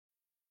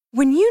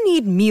When you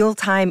need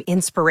mealtime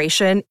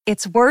inspiration,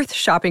 it's worth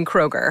shopping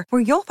Kroger,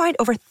 where you'll find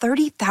over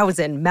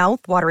 30,000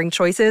 mouth-watering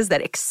choices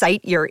that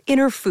excite your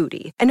inner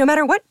foodie. And no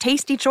matter what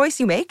tasty choice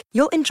you make,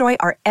 you'll enjoy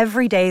our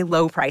everyday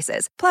low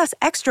prices, plus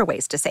extra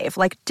ways to save,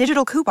 like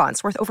digital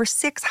coupons worth over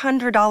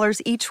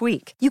 $600 each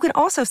week. You can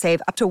also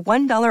save up to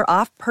 $1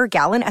 off per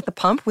gallon at the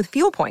pump with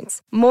fuel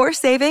points. More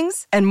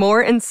savings and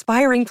more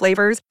inspiring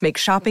flavors make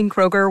shopping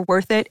Kroger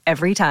worth it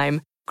every time.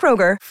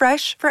 Kroger,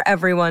 fresh for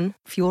everyone.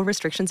 Fuel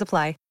restrictions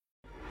apply.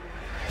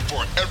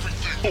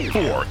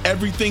 For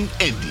everything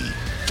Indy,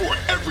 for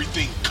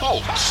everything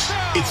Colts,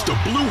 it's the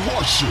Blue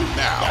Horseshoe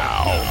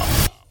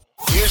now.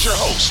 Here's your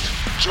host,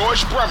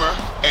 George Bremer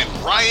and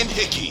Ryan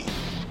Hickey.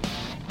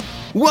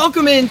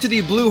 Welcome into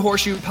the Blue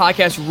Horseshoe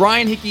podcast.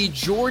 Ryan Hickey,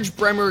 George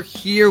Bremer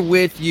here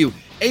with you.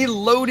 A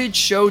loaded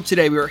show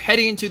today. We are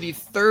heading into the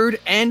third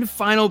and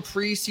final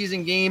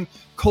preseason game.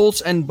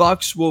 Colts and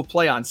Bucks will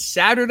play on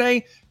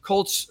Saturday.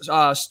 Colts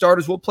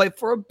starters will play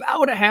for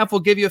about a half.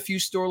 We'll give you a few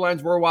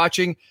storylines we're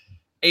watching.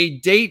 A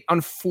date,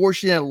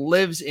 unfortunately, that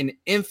lives in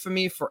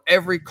infamy for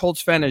every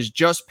Colts fan has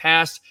just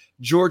passed.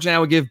 George and I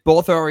will give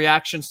both our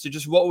reactions to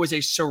just what was a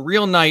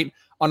surreal night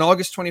on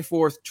August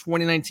 24th,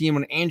 2019,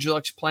 when Andrew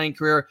Luck's playing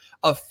career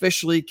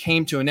officially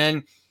came to an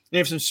end. They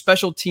have some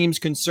special teams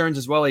concerns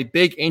as well. A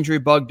big injury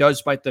bug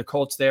does bite the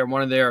Colts there.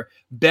 One of their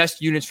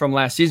best units from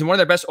last season, one of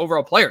their best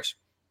overall players.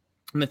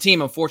 And the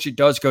team, unfortunately,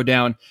 does go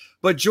down.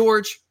 But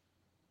George,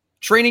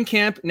 training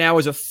camp now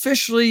is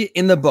officially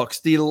in the books.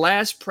 The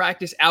last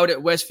practice out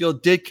at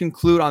Westfield did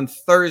conclude on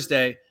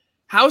Thursday.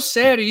 How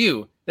sad are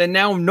you that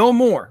now no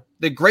more?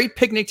 The great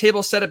picnic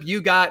table setup you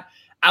got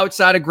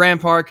outside of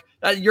Grand Park,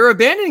 you're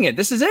abandoning it.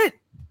 This is it.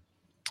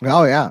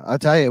 Oh, yeah. I'll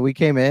tell you, we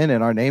came in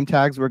and our name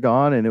tags were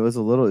gone, and it was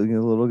a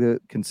little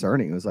bit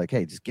concerning. It was like,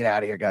 hey, just get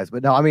out of here, guys.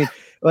 But no, I mean,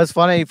 it was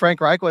funny. Frank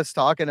Reich was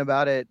talking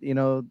about it,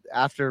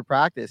 after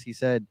practice. He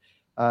said,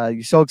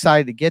 you're so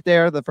excited to get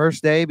there the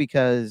first day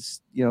because,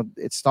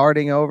 it's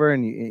starting over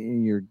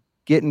and you're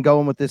getting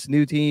going with this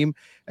new team.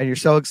 And you're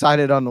so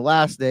excited on the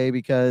last day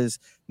because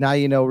now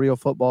real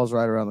football is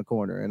right around the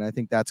corner. And I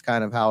think that's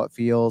kind of how it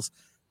feels.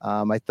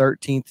 My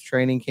 13th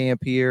training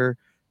camp here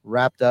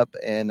wrapped up.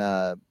 And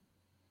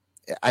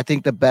I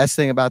think the best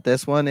thing about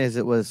this one is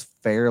it was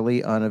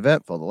fairly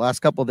uneventful. The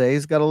last couple of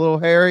days got a little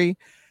hairy,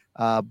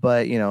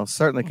 but,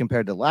 certainly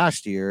compared to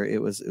last year,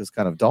 it was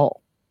kind of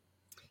dull.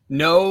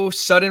 No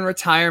sudden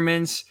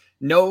retirements,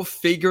 no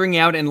figuring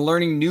out and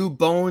learning new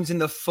bones in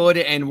the foot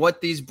and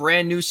what these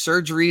brand new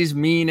surgeries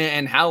mean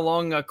and how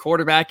long a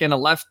quarterback and a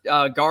left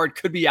guard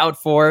could be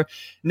out for.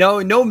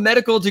 No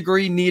medical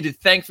degree needed,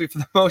 thankfully, for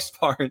the most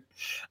part,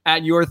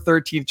 at your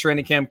 13th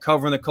training camp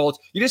covering the Colts.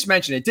 You just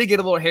mentioned it did get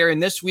a little hairy,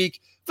 and this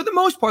week, for the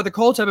most part, the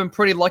Colts have been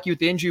pretty lucky with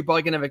the injury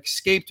bug and have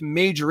escaped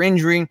major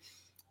injury.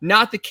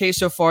 Not the case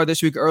so far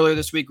this week. Earlier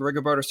this week,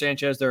 Rigoberto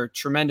Sanchez, their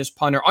tremendous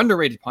punter,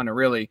 underrated punter,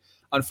 really,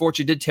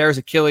 unfortunately did tear his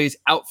Achilles,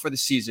 out for the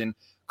season.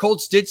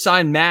 Colts did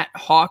sign Matt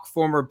Hawk,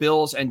 former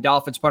Bills and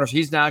Dolphins punter. So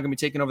he's now going to be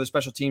taking over the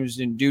special teams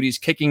and duties,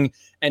 kicking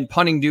and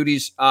punting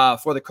duties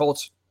for the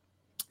Colts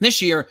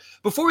this year.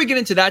 Before we get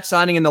into that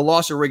signing and the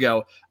loss of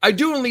Rigo, I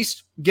do at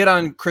least get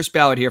on Chris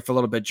Ballard here for a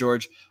little bit,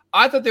 George.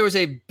 I thought there was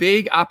a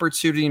big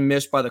opportunity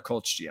missed by the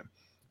Colts GM.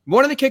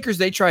 One of the kickers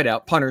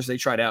punters they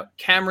tried out,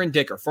 Cameron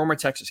Dicker, former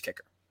Texas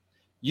kicker.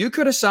 You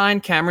could have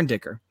signed Cameron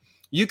Dicker.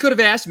 You could have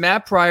asked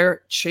Matt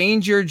Pryor,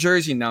 change your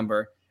jersey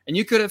number, and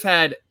you could have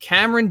had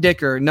Cameron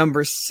Dicker,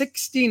 number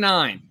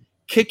 69,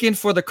 kicking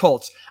for the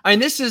Colts. I mean,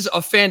 this is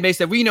a fan base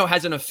that we know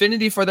has an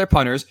affinity for their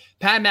punters.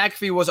 Pat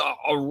McAfee was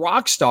a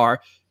rock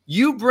star.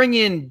 You bring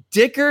in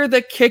Dicker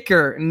the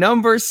kicker,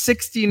 number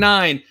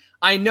 69.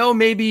 I know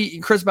maybe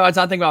Chris Ballard's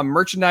not thinking about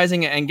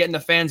merchandising and getting the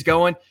fans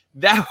going.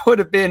 That would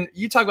have been,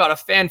 you talk about a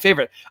fan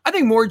favorite. I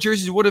think more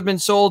jerseys would have been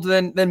sold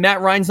than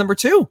Matt Ryan's number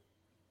 2.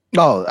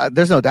 Oh,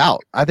 there's no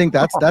doubt. I think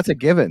that's a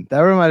given.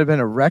 That might have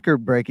been a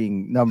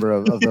record-breaking number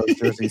of those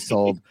jerseys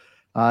sold.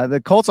 The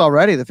Colts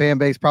already, the fan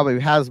base probably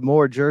has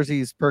more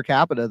jerseys per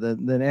capita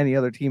than any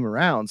other team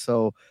around.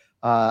 So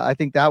I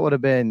think that would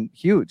have been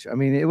huge. I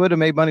mean, it would have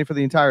made money for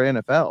the entire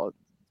NFL.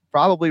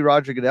 Probably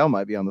Roger Goodell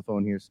might be on the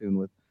phone here soon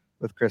with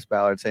Chris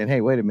Ballard saying, hey,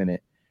 wait a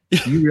minute.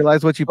 Do you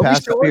realize what you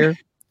passed up here?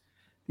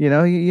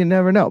 You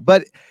never know.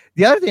 But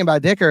the other thing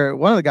about Dicker,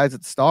 one of the guys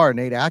at the Star,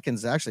 Nate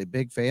Atkins, is actually a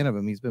big fan of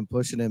him. He's been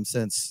pushing him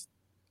since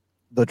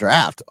the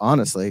draft,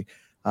 honestly.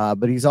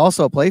 But he's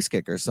also a place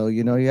kicker. So,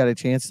 you had a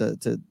chance to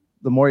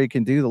the more you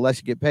can do, the less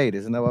you get paid.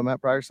 Isn't that what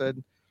Matt Pryor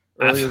said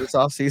earlier this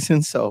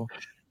offseason? So,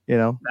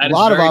 a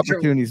lot of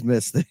opportunities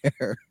missed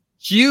there.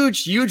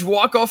 Huge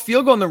walk-off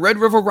field goal in the Red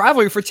River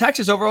rivalry for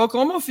Texas over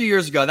Oklahoma a few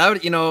years ago. That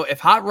would, if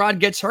Hot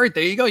Rod gets hurt,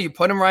 there you go. You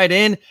put him right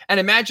in.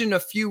 And imagine a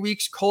few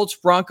weeks, Colts,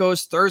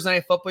 Broncos, Thursday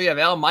Night Football. You have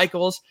Al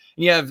Michaels.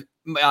 And you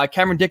have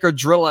Cameron Dicker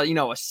drill a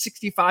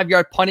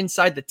 65-yard punt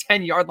inside the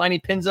 10-yard line. He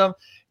pins him.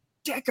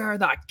 Dicker,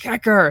 the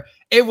kicker.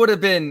 It would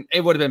have been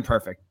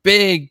perfect.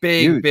 Big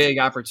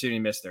opportunity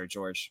missed there,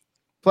 George.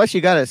 Plus,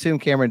 you got to assume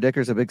Cameron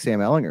Dicker's a big Sam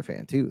Ellinger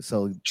fan too.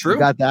 So true. You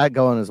got that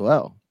going as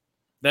well.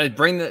 That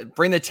bring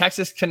the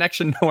Texas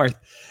connection north.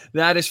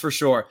 That is for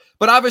sure.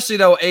 But obviously,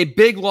 though, a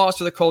big loss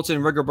for the Colts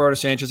and Rigoberto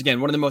Sanchez.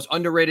 Again, one of the most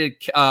underrated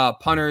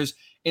punters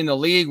in the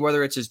league,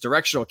 whether it's his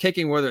directional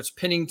kicking, whether it's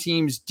pinning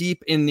teams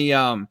deep in the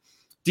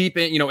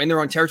in their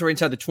own territory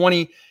inside the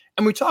 20.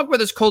 And we talk about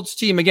this Colts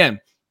team again.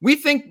 We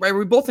think, right,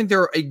 we both think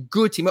they're a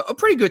good team, a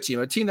pretty good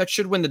team, a team that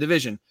should win the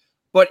division.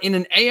 But in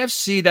an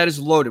AFC that is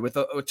loaded with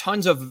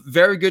tons of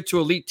very good to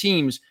elite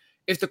teams,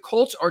 if the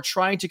Colts are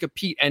trying to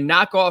compete and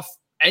knock off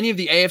any of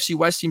the AFC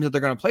West teams that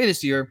they're going to play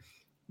this year,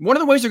 one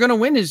of the ways they're going to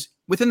win is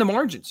within the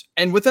margins.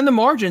 And within the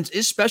margins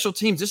is special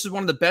teams. This is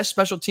one of the best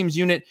special teams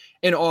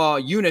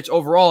units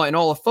overall in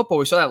all of football.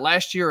 We saw that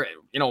last year,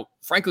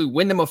 frankly,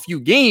 win them a few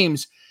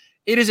games.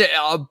 It is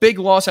a big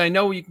loss. I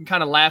know you can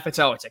kind of laugh. It's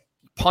a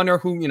punter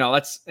who,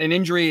 that's an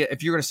injury.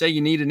 If you're going to say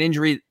you need an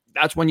injury,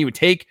 that's one you would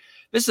take.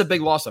 This is a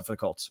big loss for the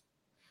Colts.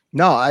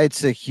 No,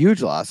 it's a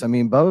huge loss. I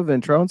mean, Bubba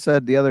Ventrone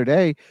said the other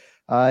day,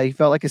 he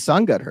felt like his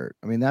son got hurt.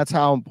 I mean, that's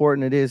how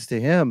important it is to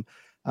him.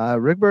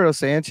 Rigoberto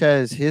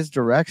Sanchez, his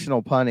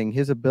directional punting,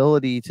 his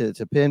ability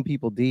to pin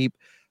people deep,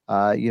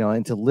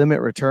 and to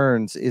limit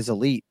returns is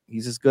elite.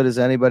 He's as good as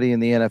anybody in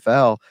the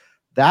NFL.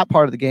 That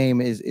part of the game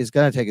is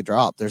going to take a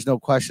drop. There's no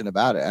question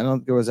about it. I don't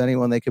think there was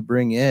anyone they could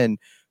bring in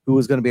who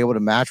was going to be able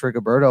to match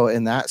Rigoberto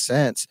in that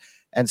sense.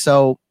 And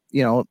so,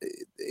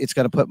 it's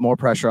going to put more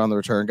pressure on the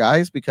return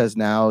guys because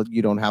now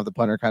you don't have the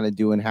punter kind of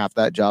doing half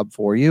that job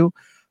for you.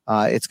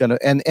 It's going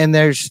to, and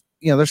there's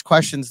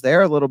questions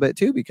there a little bit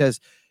too, because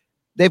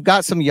they've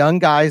got some young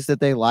guys that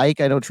they like.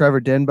 I know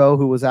Trevor Denbo,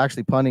 who was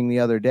actually punting the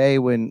other day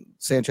when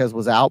Sanchez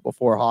was out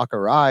before Hawk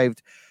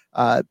arrived.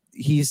 I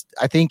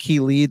think he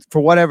leads, for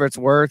whatever it's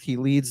worth, he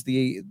leads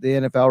the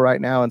NFL right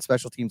now in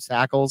special teams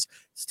tackles.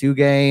 It's 2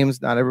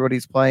 games. Not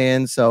everybody's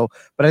playing. So,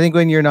 but I think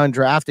when you're an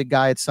undrafted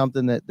guy, it's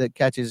something that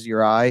catches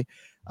your eye.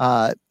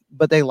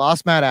 But they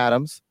lost Matt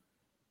Adams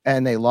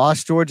and they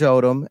lost George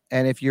Odom.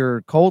 And if you're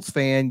a Colts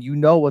fan, you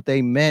know what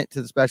they meant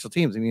to the special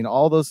teams. I mean,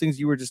 all those things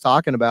you were just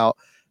talking about,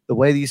 the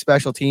way these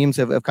special teams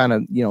have kind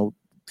of,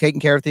 taken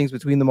care of things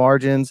between the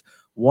margins,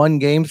 won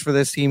games for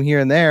this team here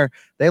and there.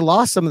 They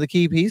lost some of the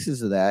key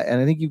pieces of that.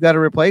 And I think you've got to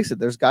replace it.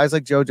 There's guys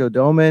like JoJo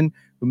Doman,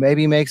 who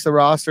maybe makes the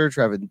roster,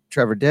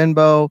 Trevor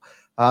Denbo,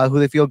 who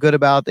they feel good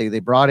about. They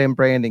brought in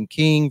Brandon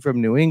King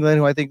from New England,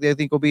 who they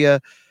think will be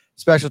a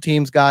special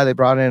teams guy. They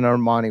brought in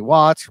Armani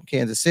Watts from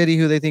Kansas City,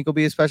 who they think will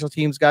be a special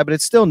teams guy, but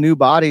it's still new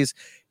bodies.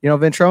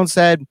 Ventrone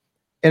said,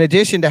 in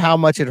addition to how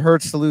much it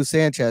hurts to lose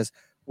Sanchez,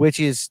 which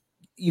is,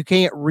 you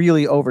can't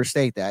really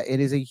overstate that. It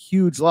is a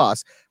huge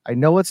loss. I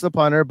know it's the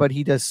punter, but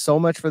he does so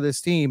much for this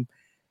team.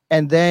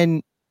 And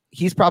then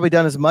he's probably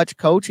done as much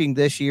coaching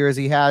this year as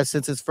he has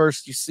since his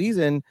first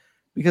season,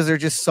 because there are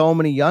just so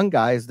many young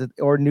guys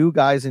or new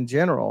guys in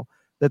general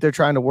that they're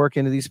trying to work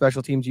into these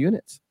special teams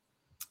units.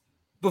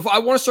 Before I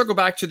want to circle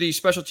back to the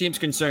special teams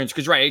concerns,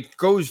 because it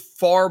goes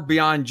far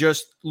beyond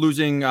just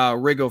losing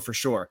Rigo for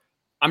sure.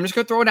 I'm just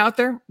going to throw it out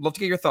there. Love to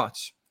get your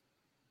thoughts.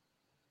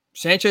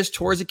 Sanchez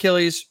tore his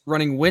Achilles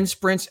running wind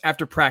sprints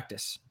after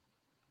practice.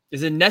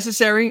 Is it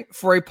necessary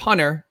for a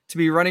punter to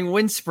be running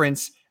wind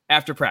sprints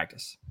after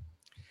practice?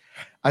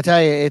 I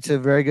tell you, it's a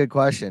very good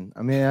question.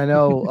 I mean, I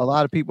know a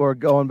lot of people are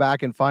going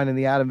back and finding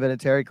the Adam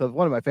Vinatieri clip.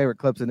 One of my favorite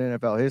clips in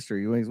NFL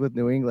history when he's with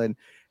New England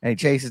and he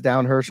chases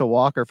down Herschel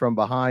Walker from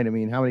behind. I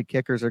mean, how many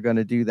kickers are going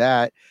to do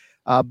that?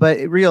 But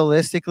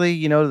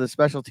realistically, the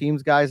special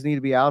teams guys need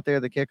to be out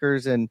there, the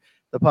kickers and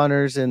the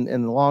punters and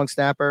the long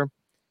snapper.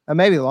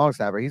 Maybe the long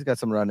snapper, he's got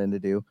some running to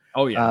do.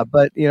 Oh yeah.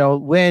 But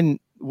when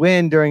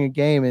during a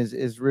game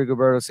is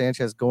Rigoberto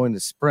Sanchez going to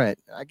sprint?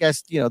 I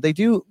guess they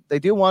do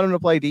want him to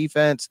play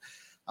defense.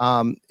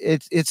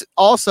 It's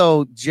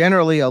also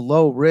generally a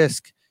low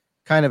risk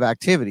kind of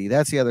activity.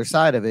 That's the other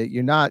side of it.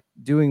 You're not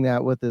doing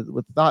that with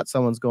the thought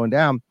someone's going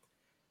down.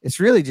 It's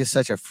really just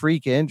such a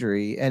freak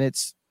injury, and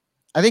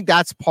I think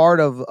that's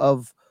part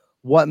of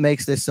what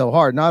makes this so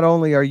hard. Not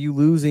only are you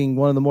losing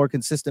one of the more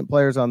consistent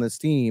players on this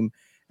team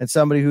and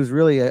somebody who's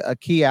really a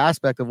key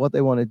aspect of what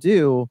they want to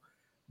do,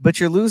 but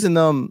you're losing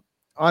them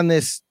on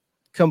this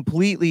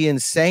completely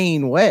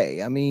insane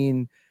way. I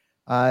mean,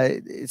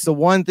 it's the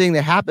one thing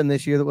that happened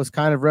this year that was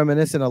kind of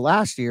reminiscent of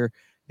last year.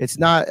 It's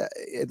not,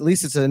 at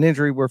least it's an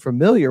injury we're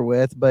familiar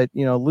with, but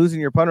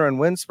losing your punter on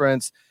wind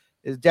sprints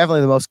is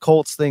definitely the most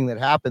Colts thing that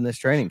happened this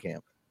training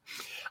camp.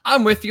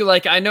 I'm with you.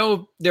 I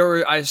know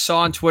I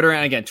saw on Twitter,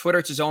 and again, Twitter,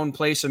 it's his own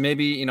place. So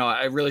maybe,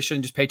 I really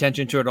shouldn't just pay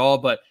attention to it all,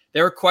 but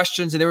there were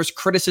questions and there was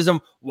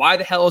criticism. Why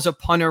the hell is a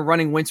punter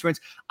running wind sprints?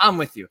 I'm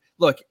with you.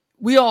 Look,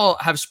 we all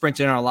have sprints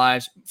in our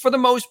lives. For the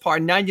most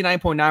part,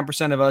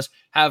 99.9% of us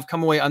have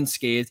come away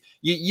unscathed.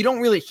 You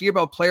don't really hear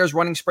about players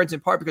running sprints in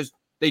part because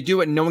they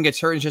do it and no one gets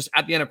hurt. It's just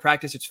at the end of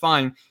practice, it's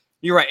fine.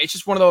 You're right. It's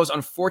just one of those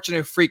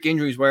unfortunate freak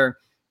injuries where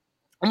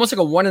almost like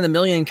a 1 in a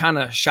million kind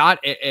of shot,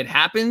 it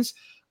happens.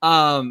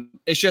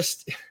 It's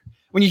just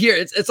when you hear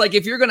it's like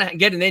if you're going to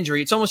get an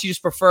injury, it's almost you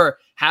just prefer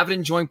have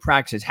it during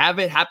practice, have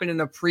it happen in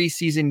a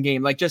preseason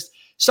game, like just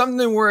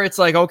something where it's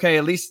like, okay,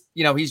 at least,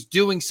 he's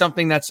doing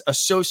something that's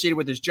associated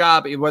with his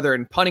job, whether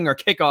in punting or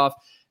kickoff,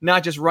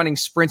 not just running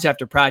sprints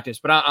after practice.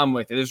 But I'm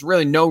with you. There's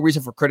really no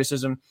reason for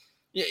criticism.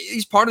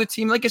 He's part of the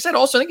team. Like I said,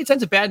 also, I think it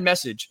sends a bad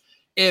message.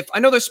 If I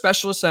know they're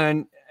specialists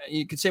and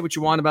you can say what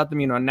you want about them,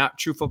 not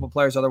true football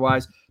players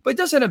otherwise, but it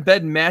does send a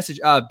bad message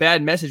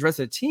rest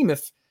of the team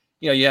if,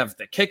 you have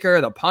the kicker,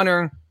 the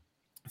punter,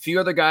 a few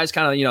other guys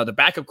kind of, the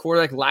backup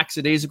quarterback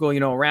lackadaisical,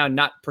 around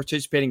not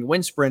participating in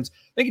wind sprints.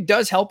 I think it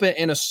does help it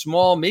in a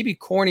small, maybe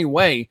corny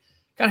way,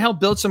 kind of help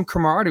build some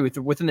camaraderie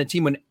within the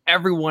team when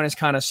everyone is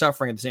kind of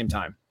suffering at the same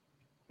time.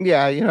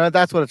 Yeah,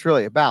 that's what it's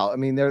really about. I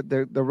mean,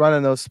 they're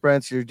running those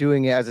sprints. You're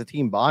doing it as a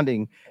team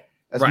bonding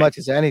as much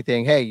as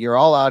anything. Hey, you're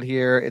all out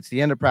here. It's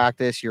the end of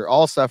practice. You're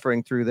all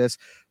suffering through this.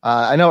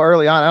 I know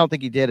early on, I don't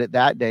think he did it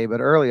that day, but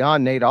early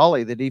on, Nate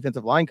Ollie, the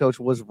defensive line coach,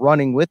 was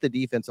running with the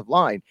defensive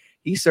line.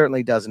 He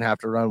certainly doesn't have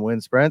to run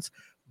wind sprints,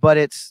 but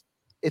it's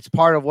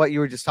part of what you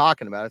were just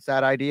talking about. It's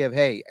that idea of,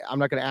 hey, I'm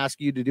not going to ask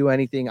you to do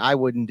anything I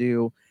wouldn't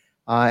do.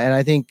 And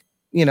I think,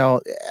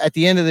 at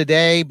the end of the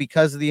day,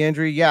 because of the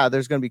injury,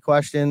 there's going to be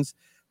questions.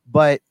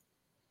 But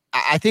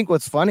I think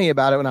what's funny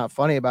about it, not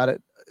funny about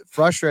it,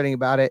 frustrating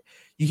about it,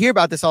 you hear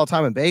about this all the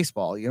time in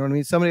baseball. You know what I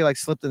mean? Somebody like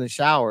slipped in the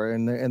shower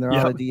and they're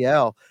on a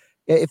DL.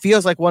 It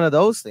feels like one of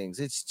those things.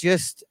 It's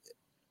just,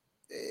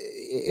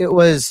 it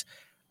was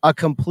a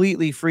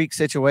completely freak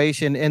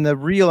situation. And the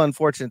real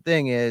unfortunate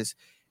thing is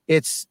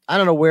I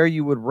don't know where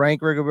you would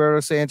rank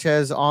Rigoberto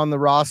Sanchez on the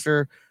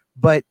roster,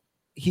 but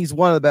he's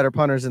one of the better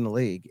punters in the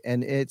league.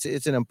 And it's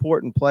an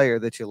important player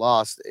that you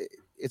lost.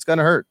 It's going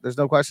to hurt. There's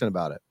no question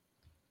about it.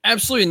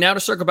 Absolutely. Now to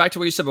circle back to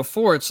what you said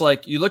before, it's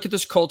like you look at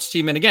this Colts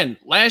team, and again,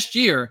 last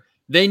year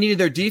they needed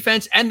their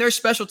defense and their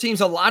special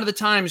teams a lot of the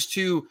times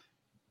to,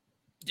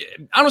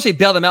 I don't say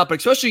bail them out, but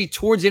especially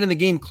towards the end of the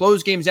game,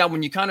 close games out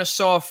when you kind of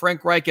saw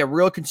Frank Reich get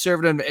real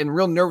conservative and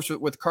real nervous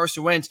with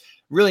Carson Wentz,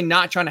 really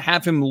not trying to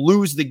have him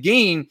lose the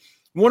game.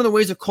 One of the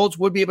ways the Colts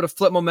would be able to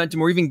flip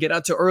momentum or even get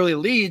out to early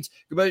leads,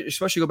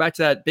 especially go back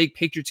to that big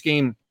Patriots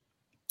game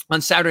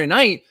on Saturday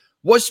night,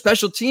 was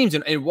special teams.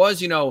 And it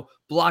was,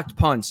 blocked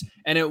punts,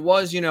 and it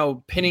was,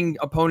 pinning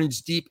opponents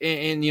deep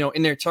in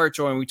their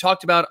territory. And we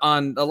talked about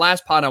on the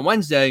last pod on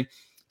Wednesday,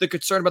 the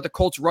concern about the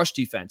Colts rush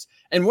defense.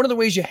 And one of the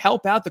ways you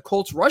help out the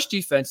Colts rush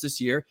defense this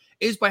year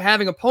is by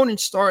having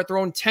opponents start at their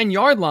own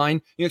 10-yard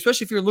line,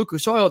 especially if you're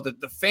Lucas Oil,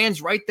 the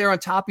fans right there on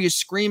top of you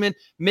screaming,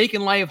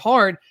 making life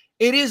hard.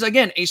 It is,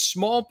 again, a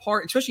small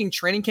part, especially in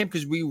training camp,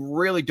 because we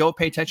really don't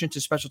pay attention to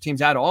special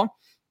teams at all.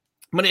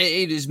 But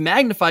it is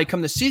magnified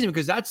come the season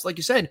because that's, like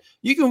you said,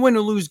 you can win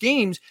or lose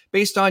games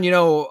based on, a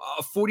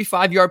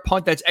 45-yard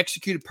punt that's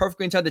executed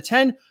perfectly inside the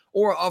 10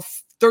 or a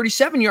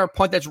 37-yard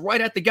punt that's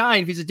right at the guy.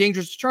 And if he's a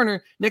dangerous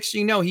returner, next thing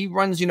you know, he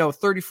runs,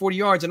 30, 40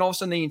 yards, and all of a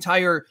sudden the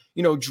entire,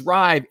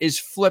 drive is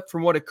flipped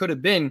from what it could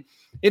have been.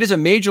 It is a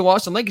major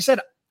loss. And like I said,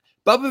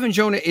 Bubba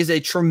Venjona is a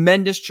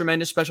tremendous,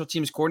 tremendous special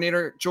teams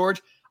coordinator, George.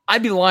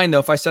 I'd be lying, though,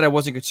 if I said I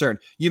wasn't concerned.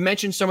 You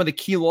mentioned some of the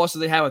key losses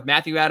they had with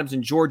Matthew Adams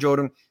and George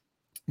Odom.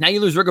 Now you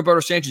lose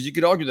Rigoberto Sanchez. You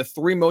could argue the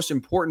three most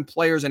important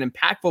players and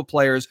impactful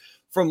players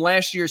from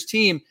last year's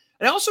team.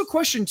 And I also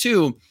question,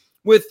 too,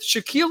 with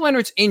Shaquille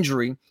Leonard's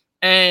injury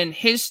and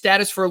his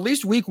status for at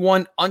least week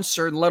one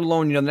uncertain, let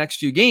alone, the next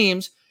few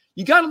games,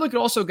 you got to look at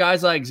also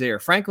guys like Zaire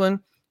Franklin,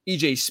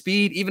 EJ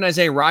Speed, even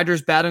Isaiah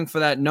Rodgers battling for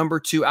that number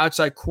 2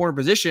 outside corner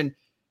position.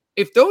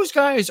 If those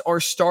guys are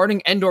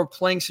starting and or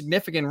playing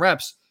significant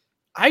reps,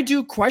 I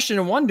do question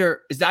and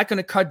wonder, is that going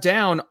to cut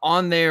down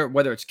on their,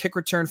 whether it's kick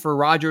return for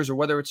Rodgers or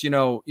whether it's,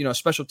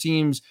 special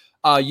teams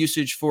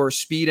usage for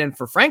Speed and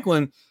for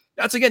Franklin?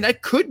 That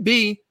could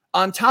be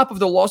on top of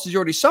the losses you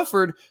already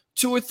suffered,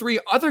 2 or 3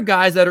 other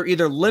guys that are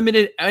either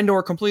limited and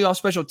or completely off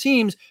special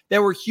teams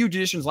that were huge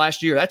additions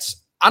last year. I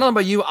don't know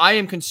about you. I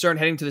am concerned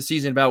heading to the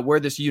season about where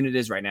this unit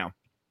is right now.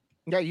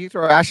 Yeah, you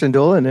throw Ashton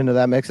Dulin into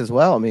that mix as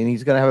well. I mean,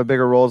 he's going to have a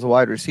bigger role as a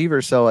wide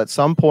receiver. So at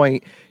some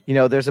point,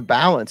 there's a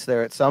balance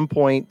there. At some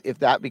point, if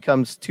that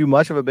becomes too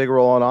much of a big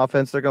role on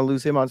offense, they're going to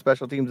lose him on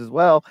special teams as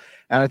well.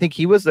 And I think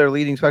he was their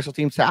leading special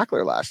teams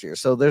tackler last year.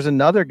 So there's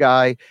another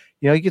guy,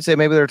 you could say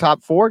maybe they're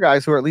top 4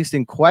 guys who are at least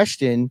in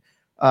question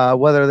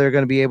whether they're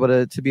going to be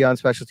able to be on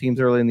special teams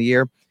early in the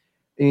year.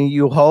 And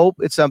you hope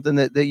it's something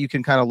that you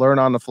can kind of learn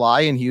on the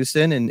fly in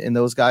Houston and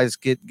those guys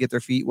get their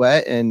feet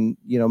wet and,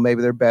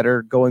 maybe they're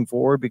better going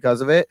forward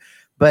because of it.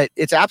 But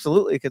it's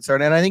absolutely a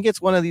concern. And I think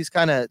it's one of these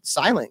kind of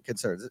silent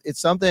concerns.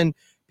 It's something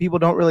people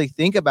don't really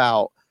think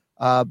about,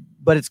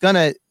 but it's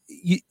the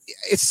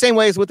same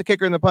way as with the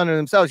kicker and the punter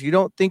themselves. You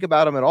don't think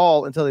about them at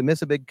all until they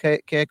miss a big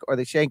kick or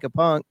they shank a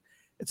punt.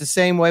 It's the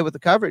same way with the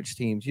coverage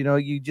teams.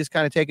 You just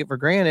kind of take it for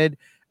granted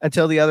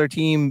until the other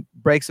team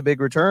breaks a big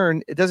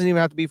return. It doesn't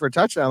even have to be for a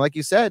touchdown. Like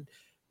you said,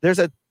 there's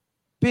a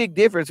big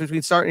difference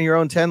between starting your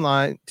own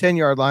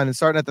 10-yard line and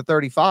starting at the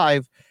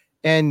 35.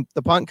 And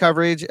the punt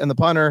coverage and the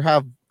punter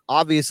have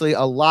obviously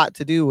a lot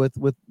to do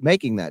with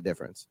making that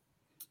difference.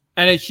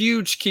 And a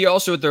huge key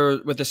also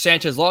with the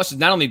Sanchez losses,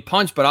 not only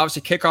punts, but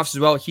obviously kickoffs as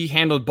well. He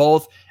handled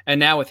both. And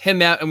now with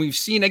him out, and we've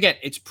seen, again,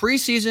 it's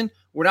preseason.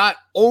 We're not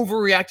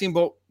overreacting,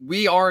 but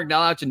we are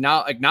allowed to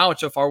now acknowledge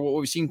so far what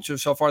we've seen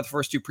so far the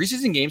first 2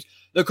 preseason games.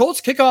 The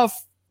Colts kickoff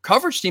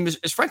coverage team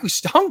is frankly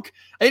stunk.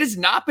 It has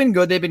not been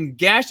good. They've been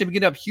gashed. They've been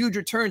getting up huge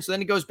returns. So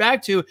then it goes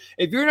back to,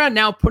 if you're not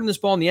now putting this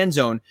ball in the end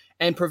zone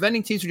and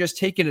preventing teams from just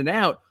taking it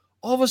out,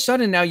 all of a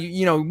sudden now,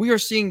 we are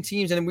seeing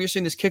teams, and we are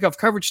seeing this kickoff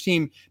coverage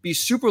team be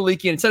super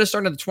leaky. And instead of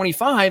starting at the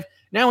 25,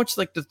 now it's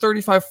like the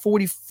 35,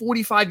 40,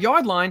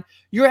 45-yard line.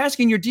 You're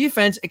asking your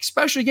defense,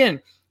 especially,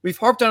 again, we've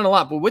harped on it a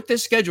lot, but with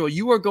this schedule,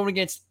 you are going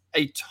against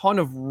a ton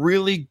of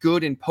really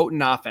good and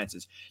potent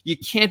offenses. You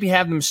can't be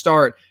having them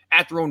start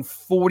at their own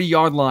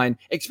 40-yard line,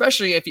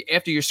 especially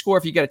after you score,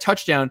 if you get a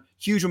touchdown,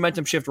 huge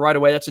momentum shift right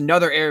away. That's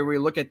another area where you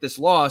look at this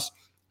loss,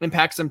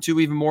 impacts them too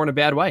even more in a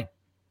bad way.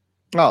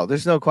 Oh,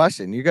 there's no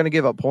question. You're going to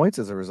give up points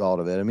as a result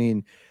of it. I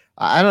mean,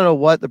 I don't know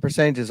what the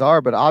percentages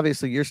are, but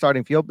obviously your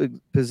starting field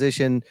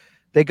position,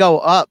 they go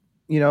up.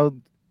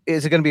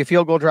 Is it going to be a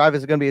field goal drive?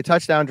 Is it going to be a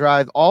touchdown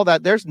drive? All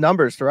that. There's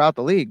numbers throughout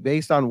the league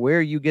based on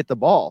where you get the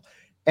ball.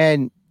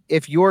 And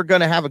if you're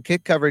going to have a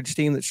kick coverage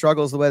team that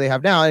struggles the way they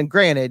have now, and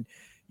granted,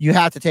 you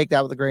have to take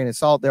that with a grain of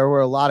salt. There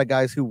were a lot of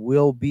guys who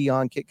will be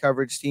on kick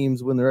coverage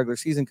teams when the regular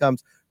season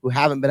comes who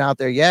haven't been out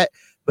there yet.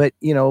 But,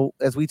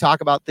 as we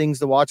talk about things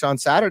to watch on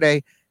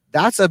Saturday,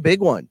 that's a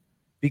big one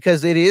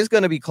because it is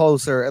going to be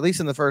closer, at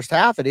least in the first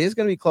half. It is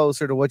going to be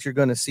closer to what you're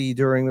going to see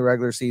during the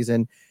regular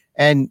season.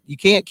 And you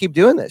can't keep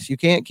doing this. You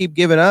can't keep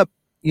giving up,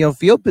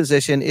 field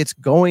position. It's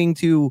going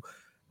to,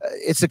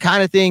 it's the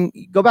kind of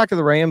thing. Go back to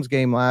the Rams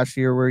game last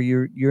year where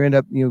you end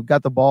up,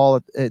 got the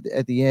ball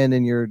at the end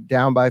and you're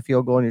down by a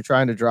field goal and you're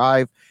trying to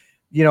drive.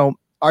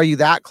 Are you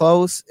that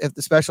close if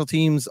the special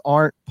teams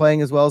aren't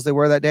playing as well as they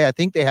were that day? I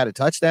think they had a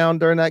touchdown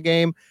during that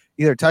game,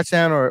 either a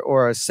touchdown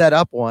or a set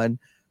up one.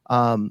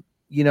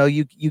 You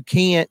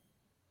can't,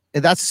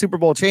 and that's the Super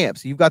Bowl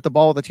champs. You've got the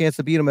ball with a chance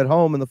to beat them at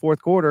home in the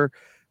fourth quarter.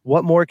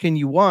 What more can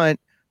you want?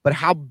 But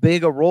how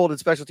big a role did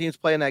special teams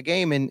play in that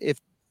game? And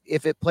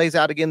if it plays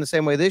out again the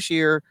same way this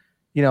year,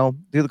 do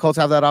the Colts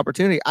have that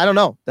opportunity? I don't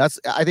know.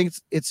 I think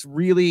it's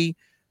really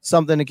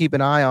something to keep an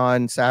eye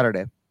on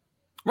Saturday.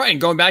 Right,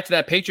 and going back to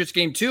that Patriots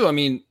game too, I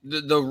mean,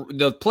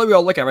 the play we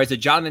all look at, right, is the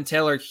Jonathan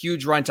Taylor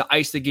huge run to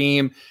ice the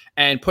game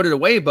and put it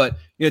away. But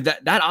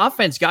that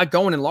offense got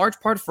going in large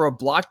part for a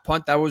blocked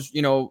punt that was,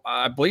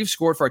 I believe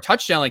scored for a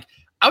touchdown. Like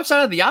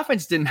outside of the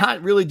offense, did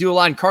not really do a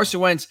lot. And Carson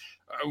Wentz,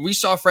 we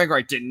saw Frank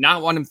Reich did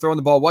not want him throwing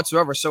the ball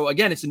whatsoever. So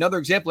again, it's another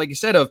example, like you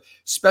said, of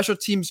special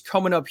teams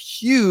coming up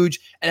huge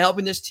and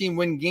helping this team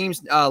win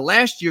games.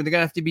 Last year, they're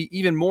gonna have to be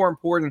even more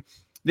important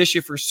this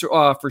year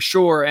for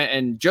sure,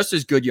 and just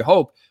as good, you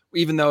hope.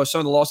 Even though some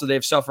of the losses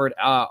they've suffered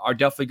are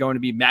definitely going to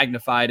be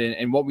magnified.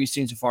 And what we've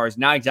seen so far has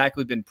not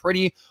exactly been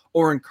pretty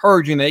or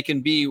encouraging. They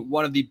can be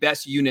one of the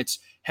best units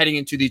heading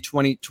into the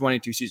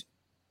 2022 season.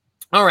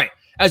 All right.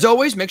 As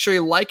always, make sure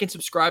you like and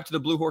subscribe to the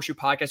Blue Horseshoe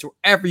Podcast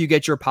wherever you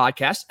get your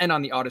podcasts and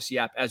on the Odyssey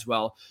app as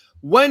well.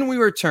 When we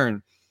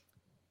return,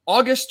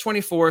 August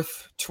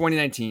 24th,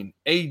 2019,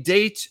 a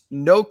date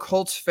no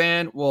Colts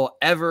fan will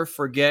ever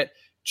forget.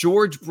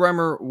 George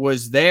Bremer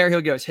was there. He'll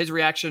give us his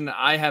reaction.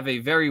 I have a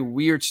very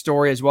weird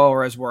story as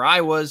well as where I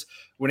was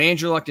when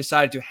Andrew Luck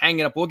decided to hang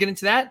it up. We'll get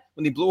into that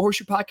when the Blue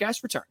Horseshoe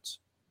Podcast returns.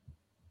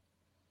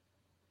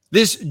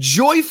 This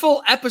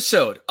joyful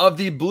episode of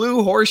the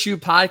Blue Horseshoe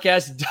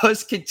Podcast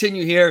does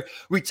continue here.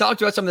 We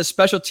talked about some of the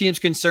special teams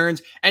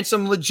concerns and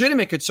some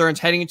legitimate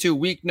concerns heading into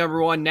week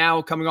number 1 now,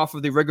 coming off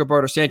of the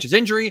Rigoberto Sanchez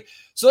injury.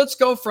 So let's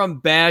go from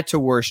bad to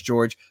worse,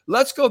 George.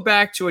 Let's go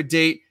back to a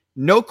date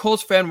no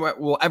Colts fan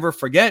will ever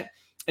forget.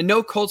 And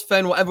no Colts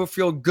fan will ever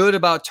feel good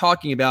about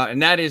talking about,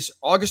 and that is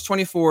August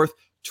 24th,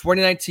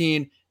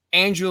 2019.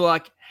 Andrew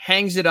Luck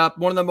hangs it up.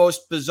 One of the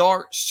most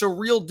bizarre,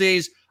 surreal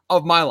days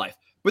of my life.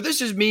 But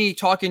this is me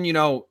talking,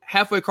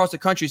 halfway across the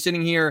country,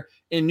 sitting here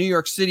in New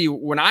York City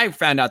when I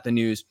found out the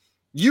news.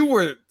 You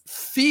were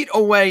feet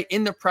away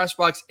in the press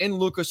box in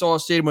Lucas Oil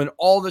Stadium when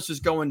all this was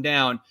going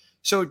down.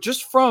 So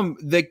just from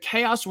the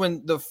chaos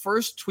when the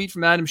first tweet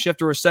from Adam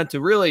Schefter was sent to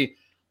really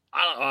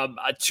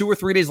 2 or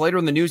 3 days later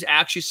when the news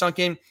actually sunk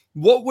in,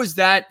 what was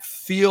that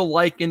feel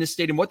like in the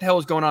stadium? What the hell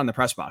was going on in the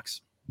press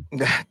box?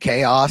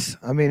 Chaos.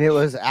 I mean, it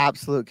was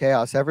absolute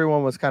chaos.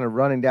 Everyone was kind of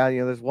running down.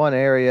 There's one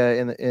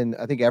area in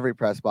I think every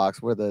press box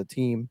where the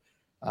team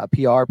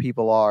PR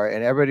people are,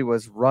 and everybody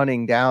was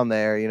running down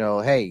there.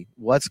 Hey,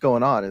 what's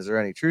going on? Is there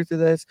any truth to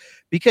this?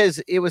 Because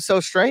it was so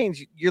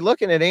strange. You're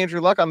looking at Andrew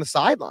Luck on the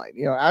sideline.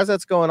 As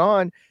that's going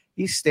on,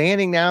 he's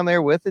standing down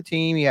there with the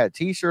team. He had a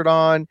T-shirt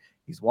on.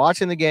 He's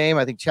watching the game.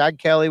 I think Chad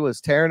Kelly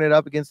was tearing it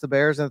up against the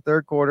Bears in the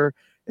third quarter.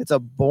 It's a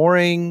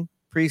boring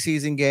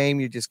preseason game.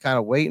 You're just kind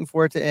of waiting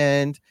for it to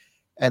end.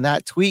 And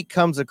that tweet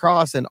comes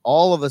across, and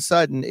all of a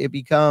sudden it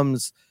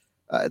becomes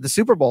the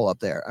Super Bowl up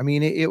there. I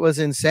mean, it was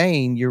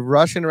insane. You're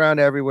rushing around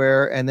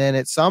everywhere. And then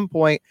at some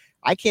point,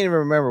 I can't even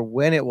remember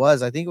when it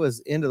was. I think it was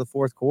into the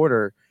fourth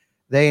quarter.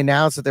 They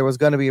announced that there was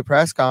going to be a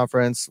press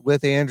conference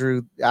with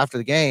Andrew after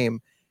the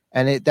game.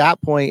 And at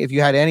that point, if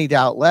you had any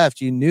doubt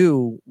left, you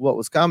knew what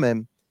was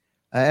coming.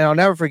 And I'll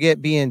never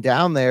forget being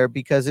down there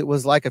because it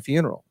was like a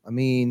funeral. I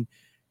mean,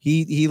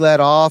 he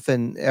let off,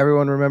 and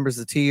everyone remembers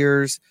the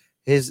tears.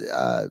 His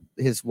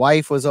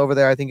wife was over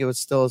there. I think it was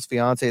still his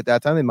fiance at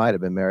that time. They might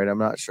have been married. I'm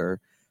not sure.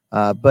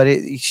 But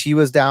she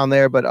was down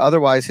there, but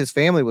otherwise his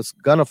family was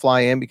going to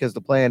fly in because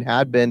the plan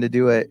had been to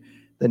do it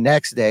the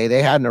next day.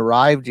 They hadn't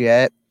arrived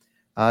yet.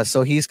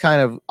 So he's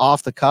kind of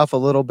off the cuff a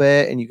little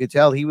bit, and you could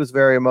tell he was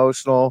very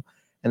emotional.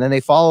 And then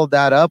they followed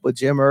that up with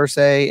Jim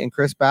Irsay and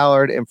Chris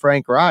Ballard and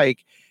Frank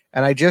Reich.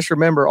 And I just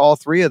remember all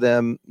three of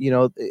them,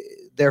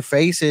 their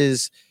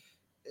faces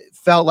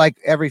felt like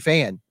every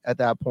fan at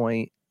that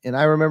point. And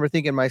I remember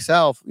thinking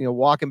myself,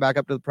 walking back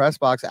up to the press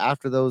box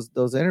after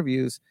those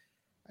interviews,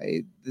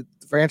 the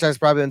franchise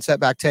probably been set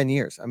back 10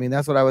 years. I mean,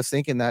 that's what I was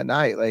thinking that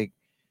night. Like,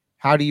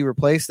 how do you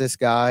replace this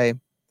guy?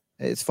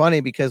 It's funny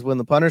because when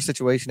the punter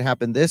situation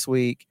happened this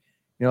week,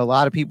 a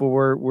lot of people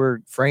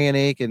were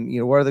frantic and,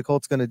 what are the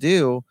Colts going to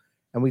do?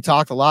 And we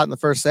talked a lot in the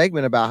first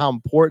segment about how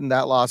important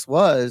that loss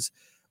was.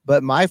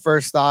 But my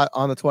first thought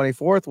on the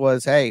 24th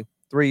was, hey,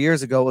 3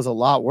 years ago was a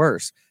lot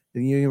worse.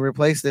 You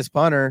replace this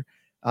punter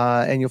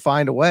and you'll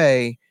find a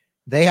way.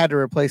 They had to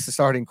replace the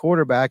starting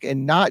quarterback,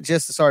 and not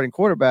just the starting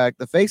quarterback,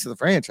 the face of the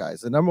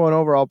franchise, the number one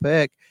overall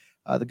pick,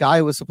 the guy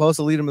who was supposed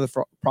to lead him to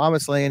the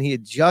promised land. He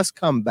had just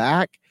come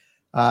back,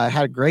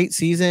 had a great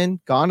season,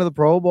 gone to the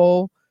Pro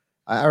Bowl.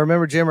 I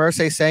remember Jim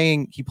Irsay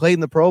saying he played in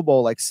the Pro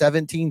Bowl like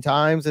 17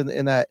 times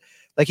in that,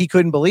 like he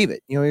couldn't believe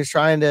it. He was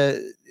trying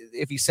to,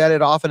 if he said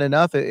it often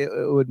enough, it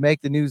would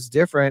make the news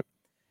different.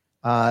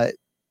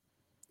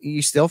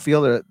 You still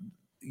feel it.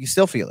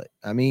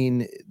 I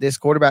mean, this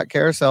quarterback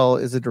carousel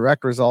is a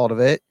direct result of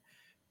it.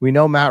 We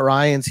know Matt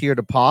Ryan's here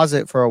to pause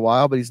it for a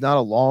while, but he's not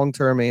a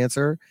long-term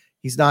answer.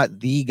 He's not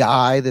the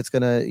guy that's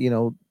going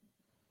to,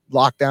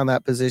 lock down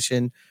that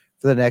position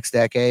for the next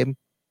decade.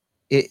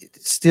 It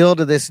still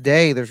to this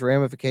day, there's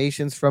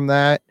ramifications from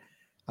that.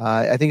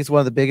 I think it's one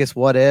of the biggest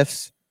what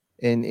ifs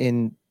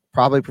in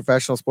probably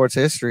professional sports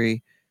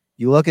history.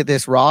 You look at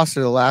this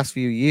roster the last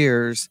few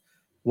years,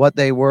 what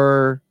they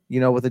were,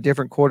 with a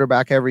different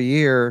quarterback every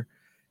year.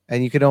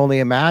 And you can only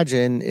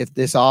imagine if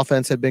this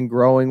offense had been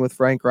growing with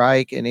Frank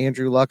Reich and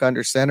Andrew Luck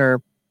under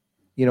center,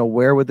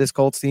 where would this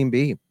Colts team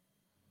be?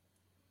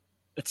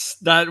 It's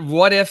that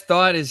what if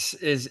thought is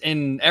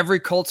in every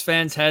Colts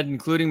fan's head,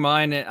 including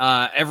mine,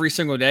 every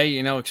single day,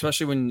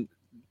 especially when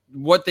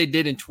what they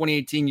did in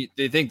 2018,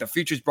 they think the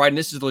future's bright and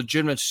this is a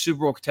legitimate Super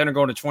Bowl contender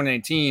going to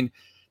 2019.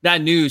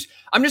 That news.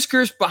 I'm just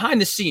curious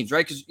behind the scenes,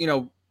 right? Because,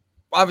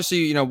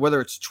 obviously, whether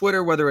it's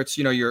Twitter, whether it's,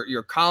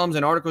 your columns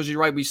and articles you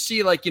write, we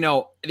see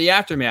the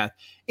aftermath.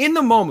 In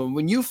the moment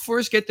when you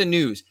first get the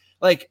news,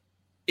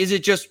 is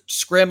it just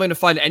scrambling to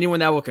find anyone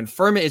that will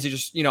confirm it? Is it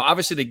just,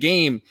 obviously the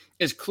game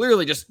is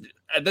clearly just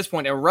at this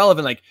point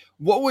irrelevant.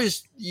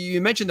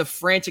 You mentioned the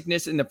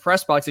franticness in the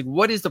press box.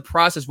 What is the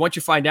process once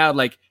you find out?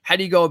 How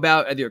do you go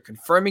about either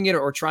confirming it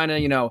or trying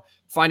to,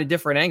 find a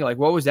different angle?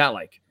 What was that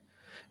like?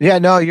 Yeah,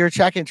 no, you're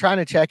trying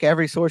to check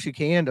every source you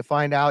can to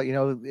find out,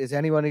 is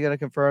anyone going to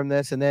confirm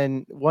this? And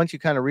then once you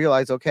kind of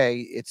realize, okay,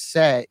 it's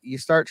set, you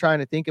start trying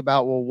to think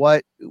about,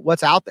 well,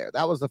 what's out there?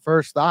 That was the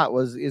first thought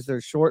is there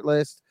a short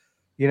list?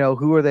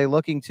 Who are they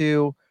looking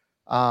to?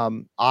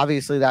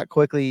 Obviously that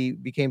quickly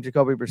became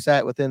Jacoby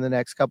Brissett within the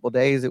next couple of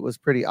days. It was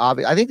pretty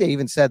obvious. I think they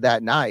even said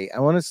that night. I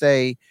want to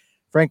say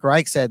Frank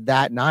Reich said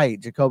that night,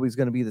 Jacoby's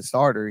going to be the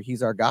starter.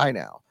 He's our guy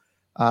now.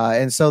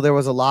 And so there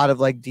was a lot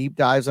of deep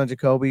dives on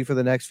Jacoby for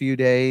the next few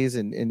days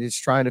and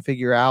just trying to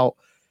figure out,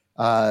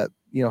 how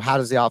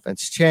does the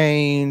offense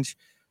change?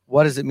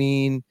 What does it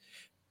mean?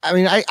 I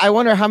mean, I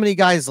wonder how many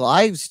guys'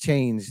 lives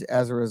changed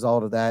as a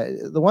result of that.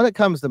 The one that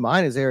comes to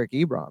mind is Eric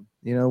Ebron.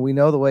 We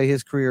know the way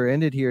his career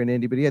ended here in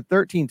Indy, but he had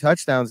 13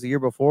 touchdowns the year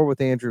before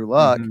with Andrew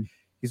Luck. Mm-hmm.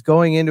 He's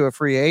going into a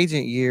free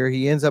agent year.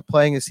 He ends up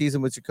playing a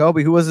season with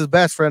Jacoby, who was his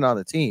best friend on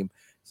the team.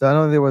 So I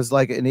don't think there was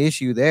an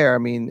issue there. I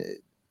mean,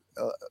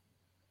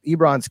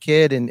 Ebron's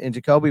kid and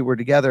Jacoby were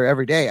together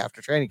every day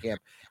after training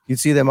camp. You'd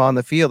see them on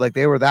the field.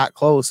 They were that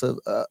close,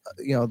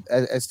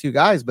 as two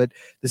guys, but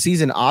the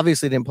season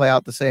obviously didn't play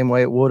out the same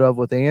way it would have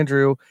with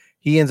Andrew.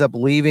 He ends up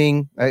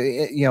leaving,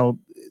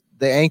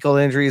 the ankle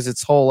injury is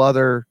its whole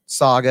other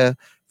saga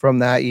from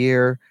that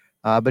year.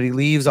 But he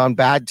leaves on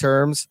bad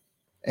terms.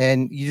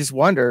 And you just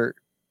wonder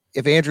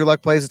if Andrew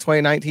Luck plays the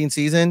 2019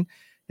 season,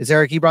 is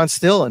Eric Ebron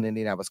still in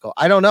Indianapolis Colts?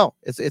 I don't know.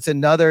 It's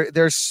another,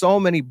 there's so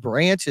many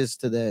branches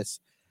to this.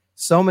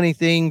 So many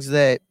things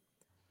that,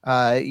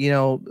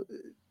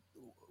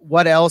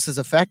 what else is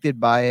affected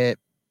by it?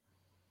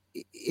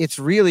 It's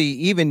really,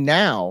 even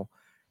now,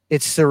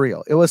 it's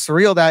surreal. It was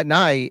surreal that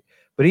night,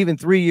 but even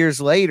 3 years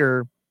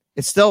later,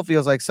 it still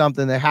feels like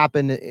something that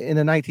happened in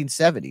the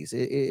 1970s.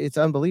 It's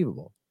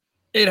unbelievable.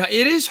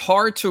 It is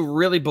hard to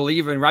really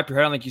believe and wrap your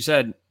head on, like you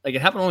said, it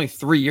happened only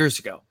 3 years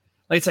ago.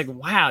 It's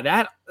wow,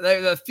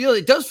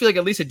 it does feel like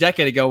at least a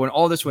decade ago when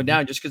all this went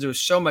down, just because there was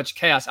so much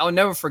chaos. I'll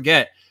never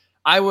forget.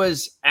 I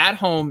was at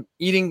home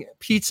eating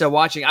pizza,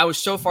 watching. I was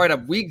so fired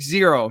up. Week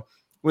 0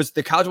 was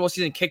the college football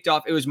season kicked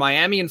off. It was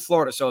Miami and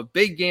Florida. So a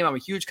big game. I'm a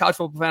huge college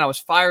football fan. I was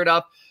fired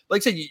up.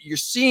 Like I said, you're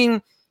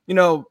seeing,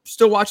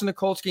 still watching the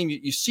Colts game.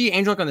 You see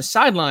Andrew Luck on the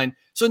sideline.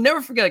 So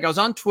never forget, I was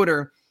on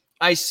Twitter.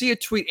 I see a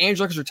tweet,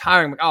 Andrew Luck is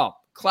retiring. I'm like, oh,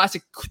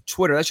 classic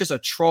Twitter. That's just a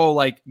troll,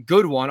 like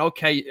good one.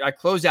 Okay, I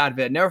closed out of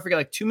it. Never forget.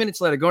 Like 2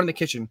 minutes later, going to the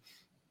kitchen.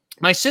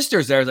 My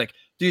sister's there. I was like,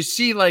 "Do you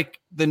see like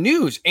the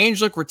news?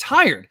 Angelique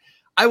retired."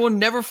 I will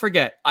never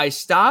forget. I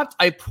stopped.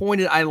 I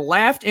pointed. I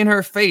laughed in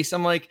her face.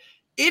 I'm like,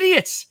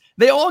 idiots.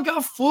 They all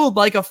got fooled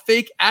like a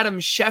fake Adam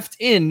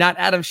Schefter, not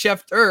Adam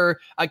Schefter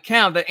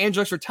account that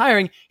Angelique's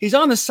retiring. He's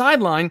on the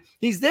sideline.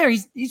 He's there.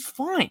 He's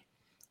fine.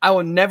 I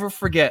will never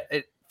forget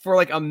it. For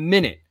like a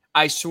minute,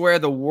 I swear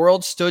the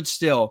world stood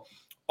still.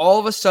 All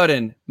of a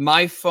sudden,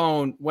 my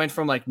phone went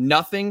from like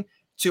nothing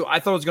to I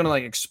thought it was going to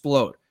like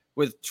explode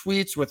with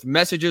tweets, with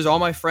messages. All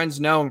my friends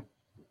know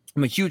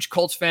I'm a huge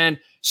Colts fan.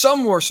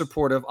 Some were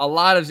supportive. A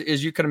lot of,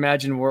 as you can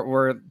imagine,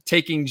 were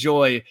taking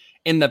joy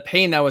in the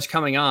pain that was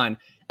coming on.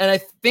 And I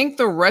think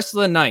the rest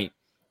of the night,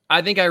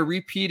 I think I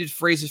repeated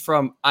phrases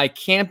from "I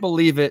can't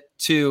believe it"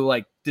 to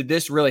like, "Did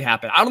this really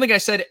happen?" I don't think I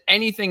said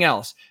anything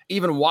else.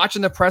 Even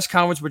watching the press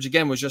conference, which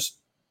again was just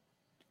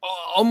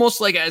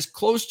almost like as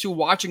close to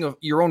watching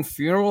your own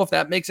funeral, if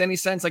that makes any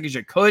sense, like as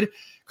you could,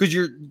 because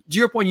to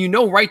your point,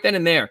 right then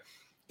and there,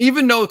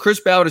 even though Chris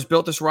Ballard has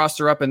built this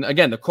roster up, and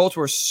again, the Colts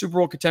were Super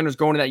Bowl contenders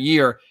going into that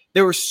year.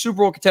 They were Super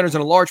Bowl contenders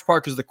in a large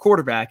part because of the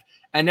quarterback.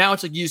 And now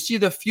it's like you see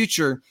the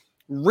future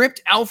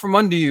ripped out from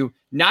under you,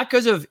 not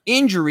because of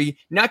injury,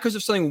 not because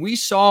of something we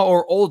saw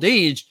or old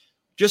age,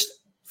 just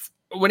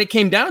when it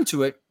came down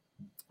to it,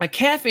 a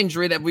calf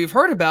injury that we've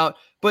heard about,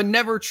 but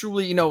never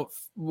truly,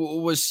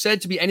 was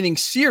said to be anything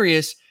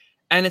serious.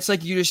 And it's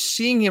like you're just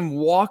seeing him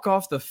walk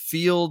off the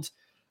field.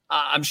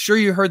 I'm sure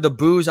you heard the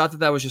boos. I thought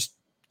that was just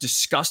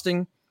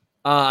disgusting.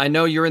 I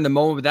know you're in the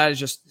moment, but that is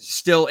just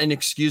still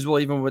inexcusable,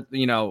 even with,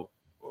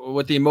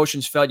 what the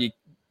emotions felt. You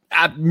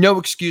have no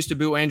excuse to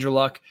boo Andrew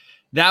Luck.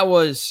 That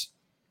was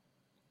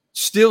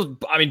still,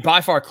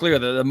 by far clear,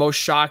 the most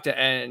shocked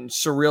and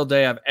surreal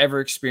day I've ever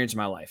experienced in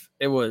my life.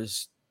 It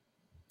was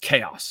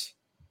chaos.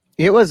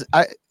 It was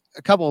a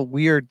couple of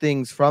weird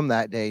things from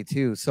that day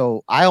too.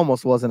 So I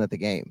almost wasn't at the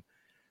game.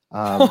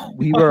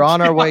 We were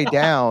on our way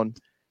down.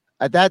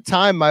 At that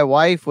time, my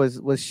wife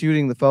was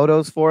shooting the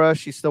photos for us.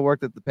 She still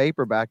worked at the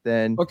paper back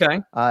then.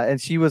 Okay.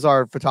 And she was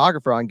our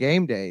photographer on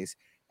game days.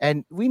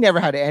 And we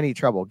never had any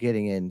trouble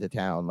getting into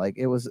town. Like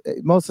it was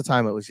most of the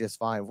time, it was just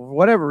fine. For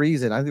whatever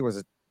reason, I think it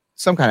was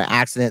some kind of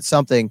accident,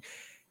 something.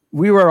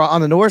 We were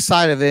on the north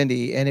side of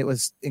Indy and it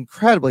was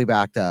incredibly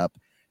backed up.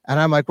 And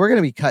I'm like, we're going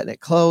to be cutting it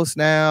close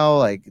now.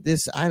 Like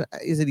this,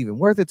 is it even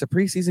worth it? It's a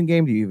preseason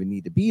game. Do you even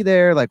need to be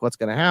there? Like what's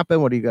going to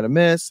happen? What are you going to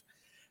miss?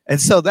 And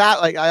so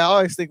that, like, I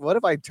always think, what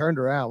if I turned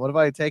around? What if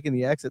I had taken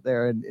the exit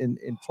there and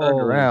turned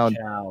around?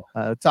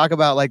 Talk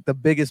about like the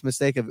biggest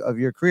mistake of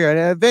your career.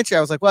 And eventually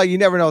I was like, well, you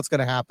never know what's going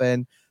to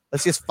happen.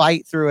 Let's just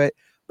fight through it.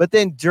 But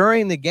then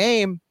during the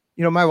game,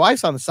 my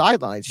wife's on the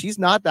sideline. She's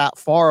not that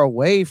far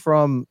away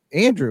from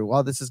Andrew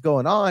while this is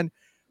going on.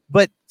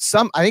 But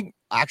I think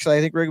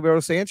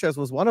Rigoberto Sanchez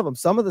was one of them.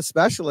 Some of the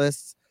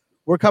specialists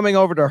were coming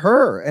over to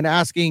her and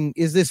asking,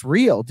 is this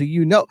real? Do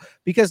you know?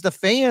 Because the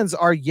fans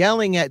are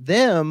yelling at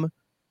them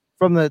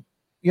from the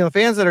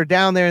fans that are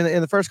down there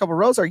in the first couple of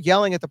rows are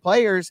yelling at the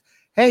players.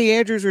 Hey,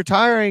 Andrew's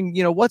retiring.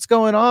 What's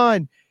going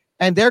on?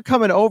 And they're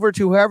coming over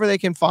to whoever they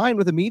can find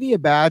with a media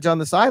badge on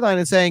the sideline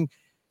and saying,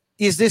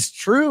 is this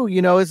true?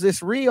 Is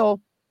this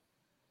real?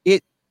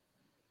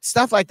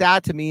 Stuff like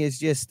that to me is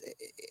just,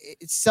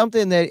 it's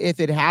something that if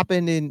it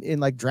happened in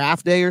like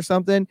draft day or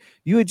something,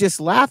 you would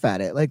just laugh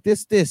at it. Like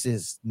this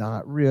is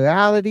not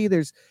reality.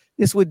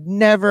 This would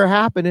never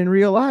happen in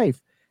real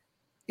life.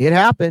 It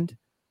happened.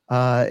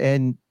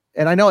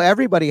 And I know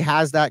everybody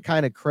has that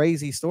kind of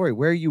crazy story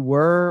where you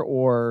were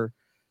or,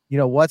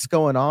 what's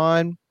going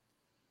on.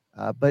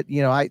 But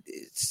I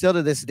still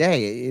to this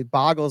day, it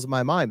boggles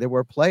my mind. There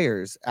were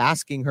players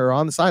asking her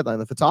on the sideline,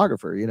 the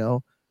photographer,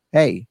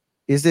 hey,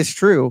 is this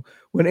true?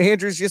 When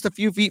Andrew's just a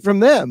few feet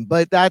from them,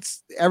 but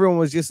everyone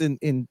was just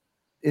in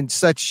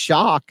such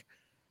shock.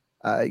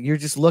 You're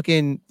just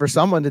looking for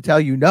someone to tell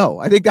you no.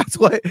 I think that's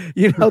what,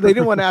 they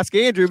didn't want to ask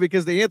Andrew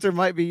because the answer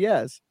might be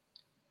yes.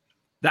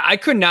 I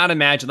could not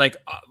imagine, like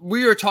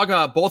we were talking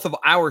about both of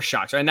our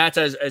shocks, right? And that's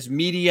as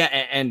media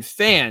and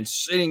fans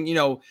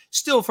sitting,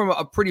 still from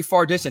a pretty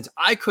far distance.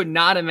 I could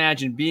not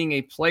imagine being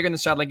a player on the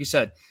side. Like you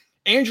said,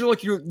 Andrew,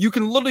 like you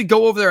can literally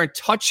go over there and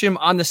touch him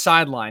on the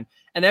sideline.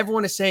 And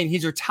everyone is saying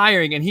he's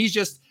retiring. And he's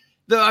just,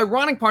 the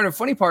ironic part and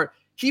funny part,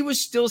 he was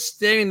still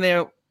standing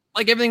there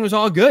like everything was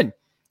all good.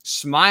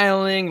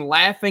 Smiling,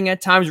 laughing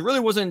at times. It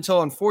really wasn't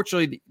until,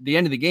 unfortunately, the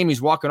end of the game,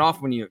 he's walking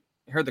off when you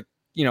heard the,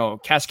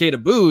 cascade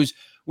of boos,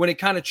 when it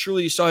kind of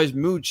truly saw his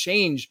mood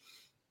change.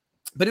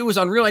 But it was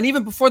unreal. And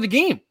even before the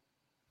game,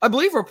 I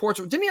believe reports,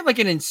 didn't he have like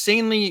an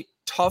insanely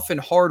tough and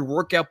hard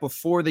workout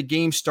before the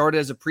game started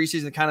as a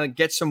preseason to kind of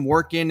get some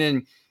work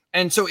in?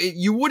 And so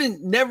you would have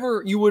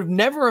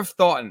never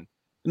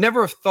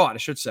thought, I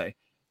should say,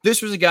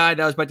 this was a guy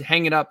that was about to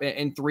hang it up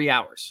in 3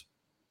 hours.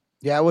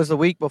 Yeah, it was the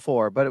week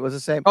before, but it was the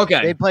same.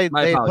 Okay. They played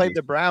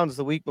the Browns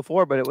the week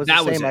before, but it was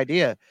the same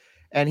idea.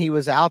 And he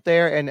was out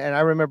there, and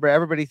I remember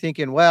everybody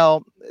thinking,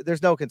 well,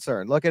 there's no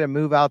concern. Look at him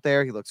move out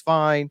there. He looks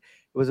fine.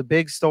 It was a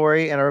big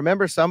story. And I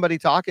remember somebody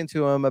talking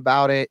to him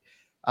about it.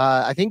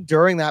 I think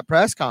during that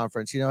press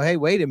conference, hey,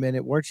 wait a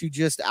minute, weren't you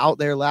just out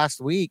there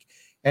last week?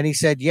 And he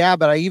said, yeah,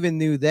 but I even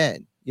knew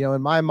then,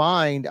 in my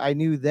mind, I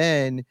knew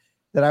then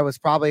that I was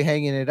probably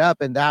hanging it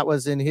up. And that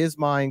was in his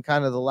mind,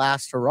 kind of the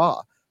last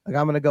hurrah. Like,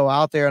 I'm going to go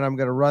out there and I'm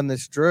going to run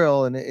this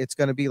drill, and it's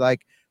going to be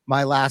like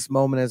my last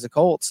moment as a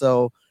Colt.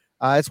 So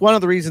it's one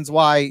of the reasons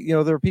why,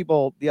 there were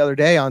people the other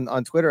day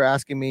on Twitter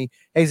asking me,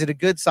 hey, is it a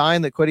good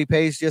sign that Kwity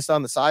Paye's just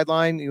on the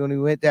sideline? When he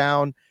went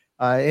down,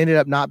 ended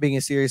up not being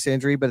a serious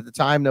injury, but at the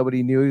time,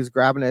 nobody knew he was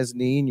grabbing his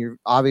knee, and you're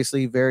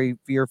obviously very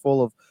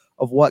fearful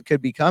of what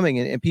could be coming.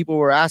 And people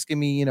were asking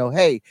me,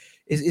 hey,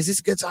 is this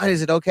a good sign?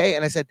 Is it okay?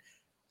 And I said,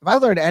 if I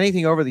learned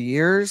anything over the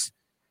years,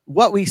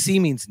 what we see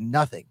means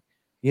nothing.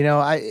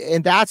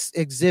 And that's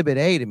exhibit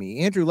A to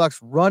me. Andrew Luck's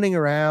running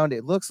around.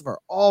 It looks for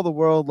all the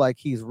world like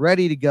he's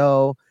ready to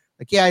go.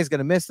 Like, yeah, he's going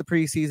to miss the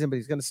preseason, but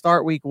he's going to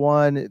start week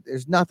 1.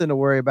 There's nothing to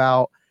worry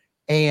about.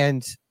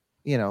 And,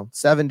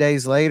 7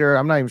 days later,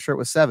 I'm not even sure it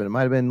was 7. It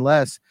might have been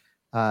less.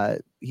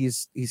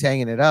 He's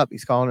hanging it up.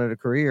 He's calling it a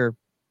career.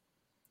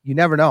 You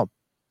never know.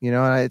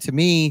 And to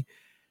me,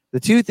 the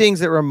two things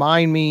that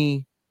remind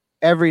me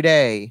every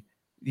day,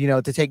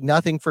 to take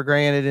nothing for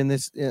granted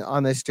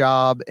on this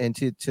job, and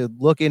to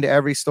look into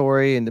every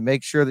story and to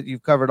make sure that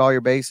you've covered all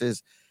your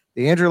bases,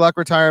 the Andrew Luck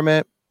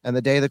retirement and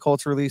the day the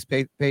Colts released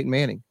Peyton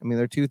Manning. I mean,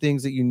 they're two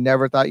things that you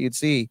never thought you'd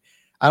see.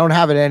 I don't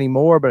have it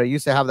anymore, but I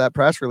used to have that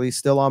press release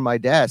still on my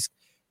desk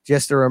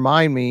just to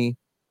remind me,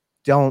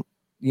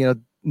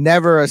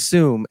 never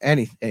assume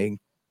anything.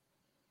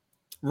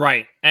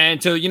 Right.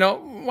 And to,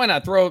 why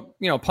not throw,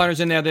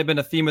 punters in there? They've been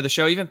a theme of the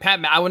show. Even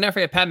I will never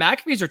forget Pat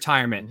McAfee's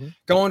retirement,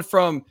 going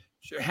from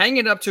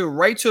hanging up to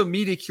right to a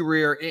media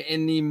career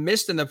in the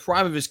midst and the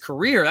prime of his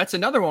career. That's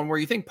another one where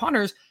you think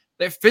punters,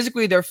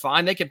 they're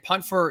fine. They can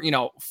punt for,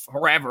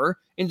 forever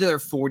into their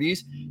 40s.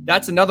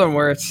 That's another one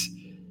where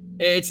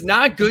it's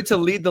not good to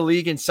lead the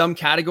league in some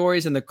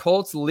categories, and the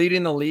Colts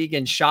leading the league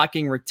in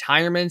shocking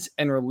retirements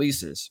and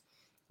releases.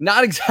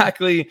 Not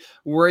exactly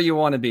where you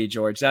want to be,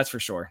 George. That's for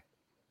sure.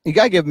 You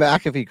got to give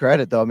McAfee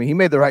credit, though. I mean, he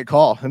made the right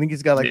call. I think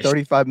he's got like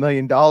 $35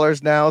 million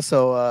now.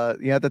 So,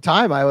 at the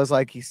time, I was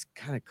like, he's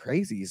kind of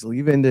crazy. He's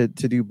leaving to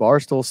do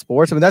Barstool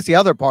Sports. I mean, that's the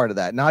other part of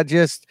that. Not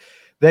just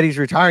that he's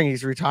retiring.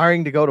 He's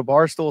retiring to go to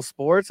Barstool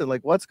Sports, and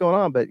like, what's going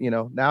on? But,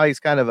 now he's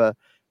kind of a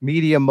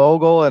media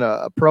mogul and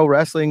a pro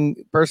wrestling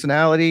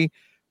personality.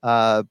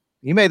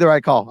 He made the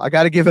right call. I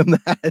got to give him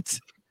that.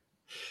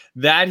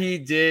 That he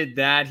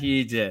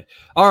did.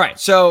 All right,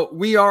 so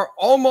we are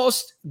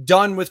almost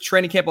done with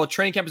training camp. Well,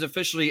 training camp is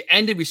officially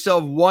ended. We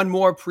still have one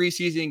more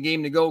preseason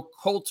game to go.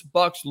 Colts,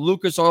 Bucks,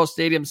 Lucas Oil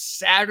Stadium,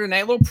 Saturday night.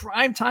 A little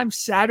primetime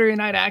Saturday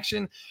night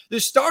action. The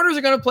starters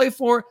are going to play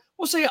for,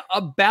 we'll say,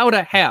 about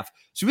a half.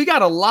 So we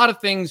got a lot of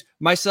things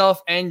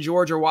myself and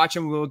George are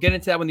watching. We'll get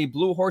into that when the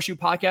Blue Horseshoe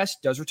podcast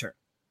does return.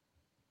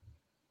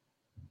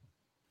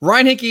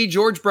 Ryan Hickey,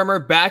 George Bremer,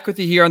 back with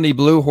you here on the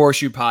Blue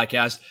Horseshoe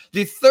podcast.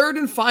 The third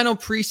and final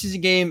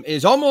preseason game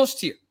is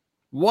almost here.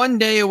 1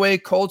 day away,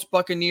 Colts,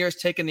 Buccaneers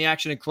taking the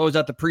action and close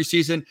out the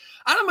preseason.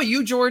 I don't know about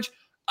you, George.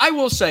 I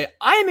will say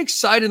I am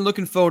excited and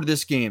looking forward to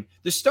this game.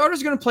 The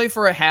starters are going to play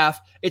for a half.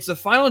 It's the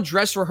final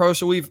dress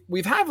rehearsal.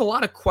 We've had a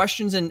lot of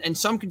questions and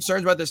some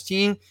concerns about this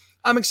team.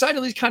 I'm excited to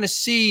at least kind of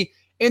see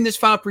in this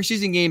final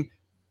preseason game,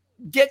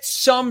 get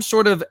some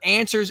sort of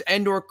answers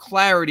and or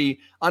clarity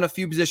on a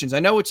few positions.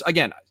 I know it's,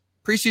 again,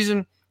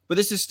 preseason, but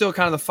this is still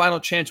kind of the final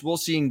chance we'll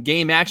see in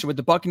game action with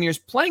the Buccaneers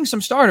playing some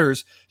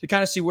starters to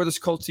kind of see where this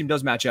Colts team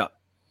does match up.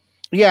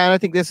 Yeah, and I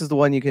think this is the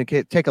one you can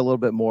take a little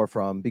bit more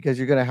from, because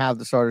you're going to have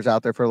the starters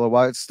out there for a little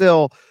while. It's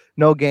still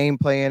no game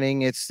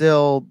planning. It's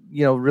still,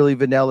 really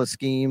vanilla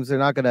schemes. They're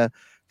not going to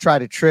try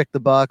to trick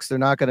the Bucs. They're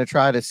not going to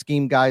try to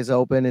scheme guys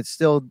open. It's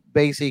still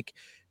basic,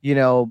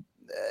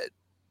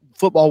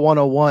 football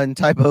 101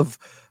 type of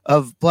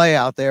play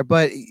out there.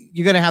 But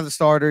you're going to have the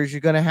starters.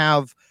 You're going to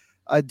have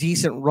a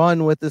decent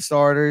run with the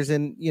starters,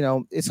 and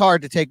it's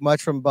hard to take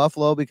much from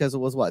Buffalo because it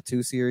was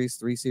 3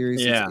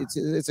 series. Yeah,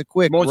 it's a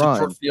quick most run.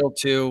 Short field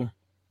too.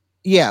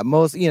 Yeah,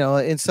 most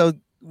and so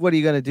what are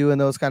you going to do in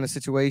those kind of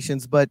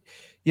situations? But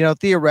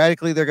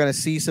theoretically, they're going to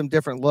see some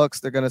different looks.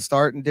 They're going to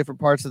start in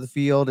different parts of the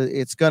field.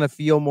 It's going to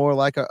feel more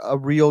like a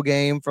real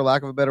game, for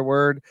lack of a better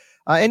word.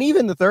 And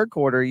even the third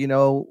quarter,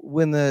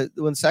 when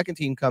the second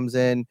team comes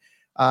in,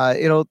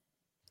 there'll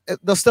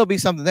still be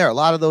something there. A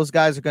lot of those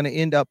guys are going to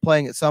end up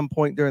playing at some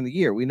point during the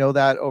year. We know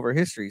that over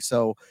history.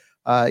 So,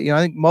 I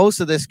think most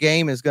of this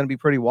game is going to be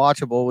pretty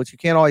watchable, which you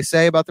can't always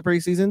say about the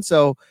preseason.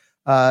 So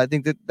I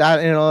think that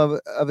in and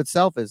of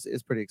itself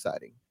is pretty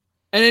exciting.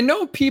 And I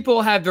know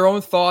people have their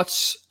own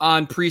thoughts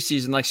on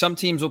preseason. Like, some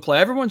teams will play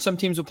everyone, some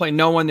teams will play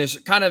no one. There's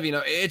kind of,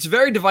 it's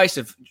very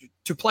divisive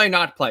to play,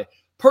 not to play.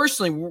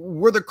 Personally,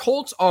 where the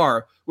Colts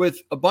are with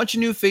a bunch of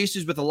new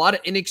faces, with a lot of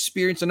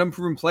inexperienced and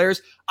unproven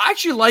players, I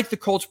actually like the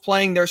Colts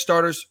playing their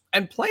starters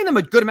and playing them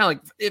a good amount.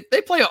 Like, if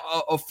they play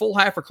a full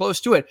half or close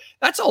to it,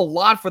 that's a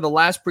lot for the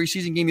last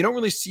preseason game. You don't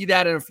really see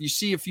that. And if you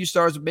see a few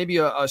stars, maybe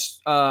a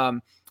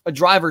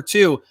drive or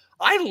two,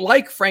 I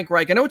like Frank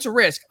Reich. I know it's a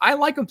risk. I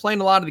like him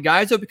playing a lot of the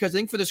guys, though, because I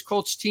think for this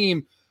Colts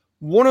team,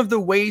 one of the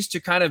ways to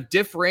kind of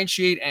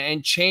differentiate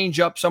and change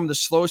up some of the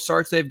slow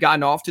starts they've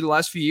gotten off to the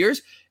last few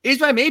years is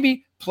by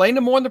maybe playing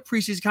them more in the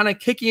preseason, kind of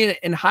kicking it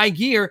in high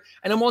gear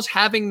and almost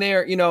having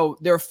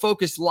their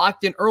focus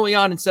locked in early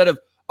on instead of,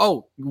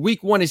 oh,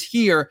 week 1 is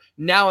here.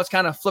 Now it's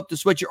kind of flipped the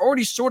switch. You're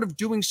already sort of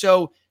doing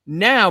so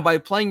now by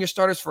playing your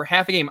starters for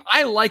half a game.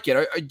 I like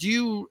it.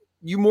 Do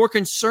you more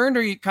concerned,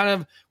 or are you kind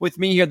of with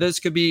me here that this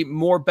could be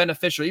more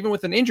beneficial, even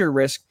with an injury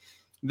risk,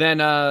 than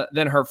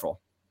hurtful?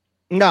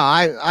 No,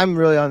 I'm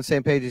really on the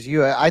same page as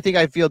you. I think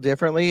I'd feel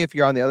differently if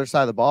you're on the other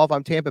side of the ball. If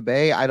I'm Tampa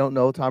Bay, I don't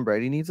know Tom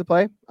Brady needs to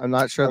play. I'm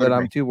not sure that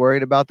I'm too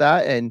worried about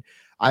that. And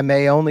I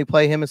may only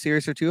play him a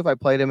series or two if I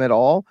played him at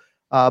all.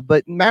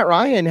 But Matt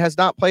Ryan has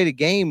not played a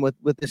game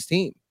with this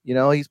team.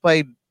 He's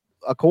played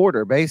a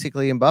quarter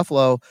basically in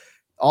Buffalo.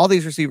 All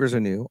these receivers are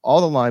new.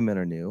 All the linemen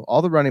are new.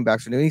 All the running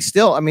backs are new. He's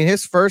still,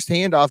 his first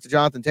handoff to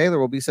Jonathan Taylor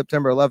will be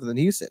September 11th in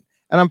Houston.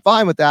 And I'm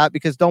fine with that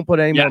because don't put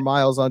any more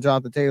miles on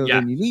Jonathan Taylor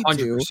than you need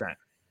 100%. To.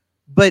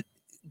 But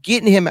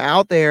getting him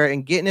out there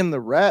and getting him the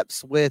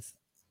reps with,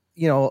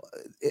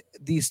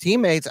 these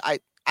teammates, I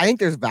think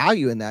there's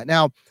value in that.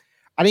 Now,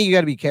 I think you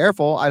got to be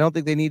careful. I don't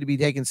think they need to be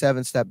taking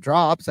 7-step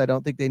drops. I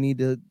don't think they need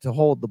to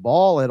hold the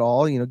ball at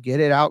all. Get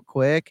it out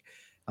quick,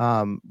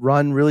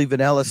 run really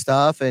vanilla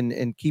stuff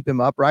and keep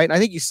him upright. And I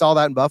think you saw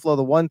that in Buffalo.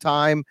 The one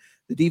time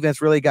the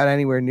defense really got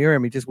anywhere near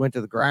him, he just went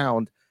to the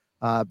ground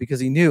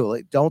because he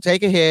knew, don't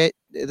take a hit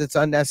that's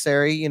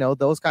unnecessary.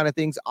 Those kind of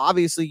things.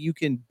 Obviously, you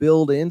can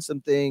build in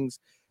some things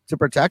to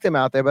protect him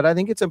out there, but I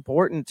think it's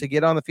important to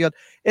get on the field.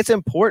 It's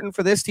important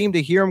for this team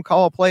to hear him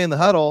call a play in the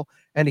huddle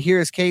and to hear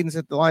his cadence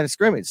at the line of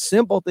scrimmage.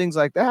 Simple things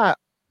like that.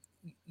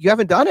 You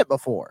haven't done it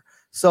before,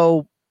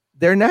 so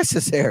they're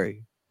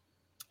necessary.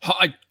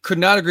 I could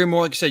not agree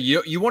more. Like I said,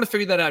 you want to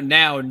figure that out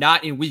now,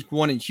 not in week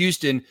 1 in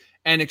Houston,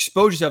 and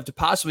expose yourself to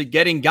possibly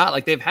getting got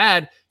like they've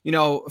had,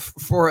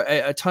 for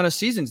a ton of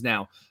seasons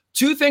now.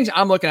 2 things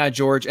I'm looking at,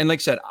 George, and like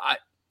I said,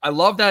 I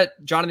love that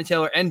Jonathan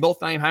Taylor and both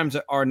Nyheim Hines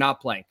are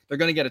not playing. They're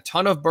going to get a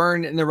ton of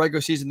burn in the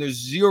regular season. There's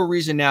zero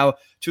reason now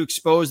to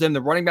expose them.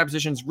 The running back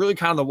position is really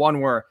kind of the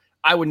one where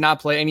I would not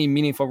play any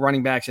meaningful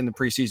running backs in the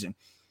preseason.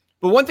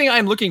 But one thing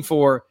I'm looking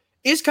for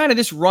is kind of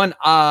this run,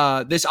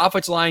 this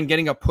offensive line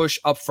getting a push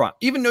up front.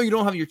 Even though you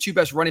don't have your 2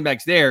 best running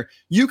backs there,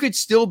 you could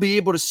still be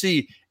able to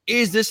see,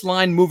 is this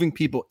line moving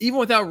people? Even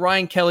without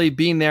Ryan Kelly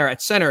being there at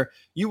center,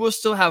 you will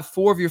still have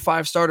 4 of your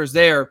 5 starters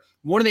there.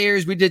 One of the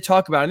areas we did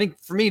talk about, I think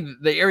for me,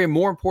 the area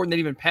more important than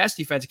even pass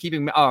defense,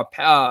 keeping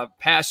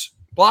pass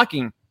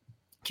blocking,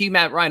 keep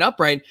Matt Ryan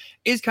upright,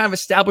 is kind of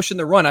establishing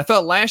the run. I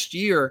thought last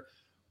year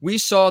we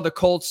saw the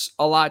Colts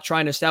a lot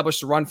trying to establish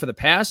the run for the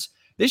pass.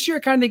 This year, I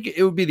kind of think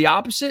it would be the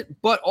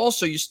opposite, but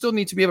also you still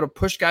need to be able to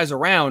push guys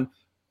around.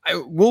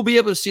 We'll be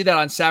able to see that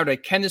on Saturday.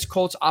 Can this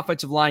Colts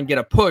offensive line get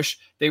a push?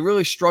 They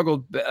really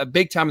struggled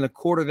big time in the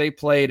quarter they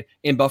played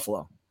in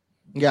Buffalo.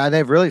 Yeah,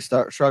 they've really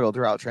struggled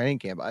throughout training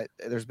camp.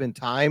 There's been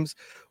times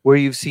where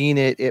you've seen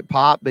it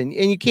pop, and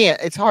you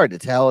can't. It's hard to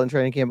tell in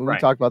training camp. We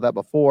talked about that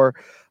before,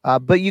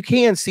 but you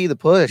can see the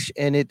push,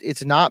 and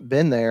it's not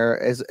been there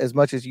as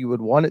much as you would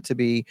want it to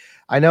be.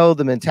 I know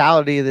the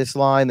mentality of this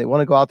line. They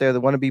want to go out there. They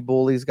want to be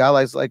bullies.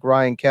 Guys like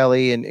Ryan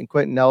Kelly and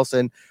Quentin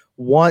Nelson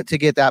want to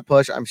get that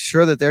push. I'm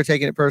sure that they're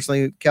taking it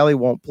personally. Kelly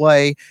won't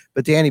play,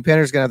 but Danny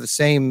Penner's going to have the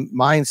same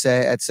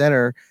mindset at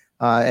center.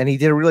 And he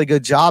did a really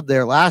good job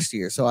there last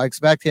year. So I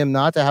expect him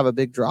not to have a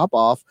big drop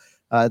off.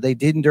 They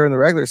didn't during the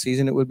regular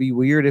season. It would be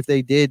weird if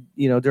they did,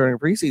 during a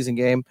preseason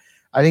game.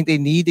 I think they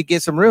need to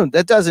get some room.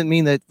 That doesn't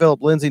mean that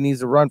Phillip Lindsay needs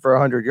to run for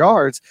 100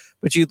 yards,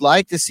 but you'd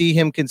like to see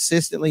him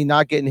consistently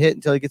not getting hit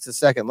until he gets to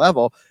second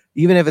level.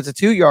 Even if it's a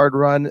 2-yard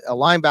run, a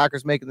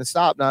linebacker's making the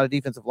stop, not a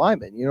defensive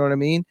lineman. You know what I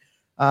mean?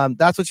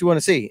 That's what you want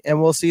to see.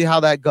 And we'll see how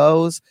that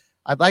goes.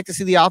 I'd like to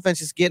see the offense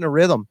just get in a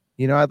rhythm.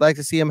 I'd like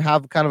to see him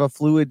have kind of a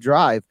fluid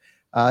drive.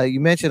 You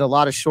mentioned a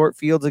lot of short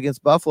fields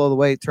against Buffalo the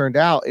way it turned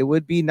out. It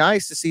would be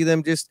nice to see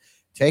them just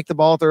take the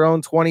ball at their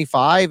own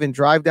 25 and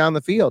drive down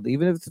the field.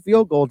 Even if it's a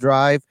field goal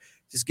drive,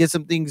 just get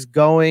some things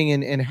going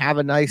and have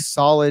a nice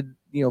solid,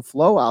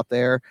 flow out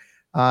there.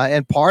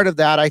 And part of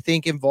that, I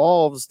think,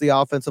 involves the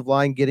offensive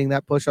line getting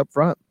that push up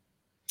front.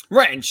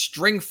 Right, and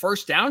string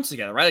first downs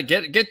together, right?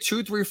 Get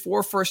 2, 3,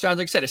 4 first downs.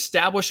 Like I said,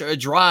 establish a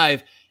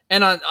drive.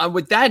 And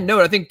with that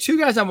note, I think 2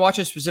 guys I'm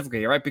watching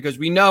specifically, right? Because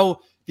we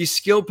know these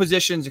skill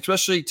positions,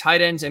 especially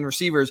tight ends and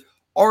receivers,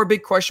 are a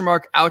big question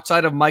mark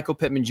outside of Michael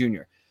Pittman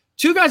Jr.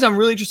 2 guys I'm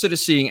really interested in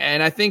seeing,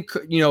 and I think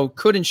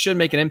could and should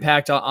make an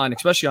impact on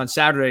especially on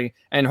Saturday,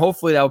 and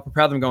hopefully that will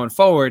prepare them going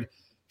forward.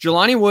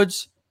 Jelani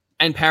Woods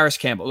and Paris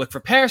Campbell. Look, for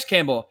Paris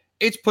Campbell,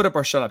 it's put up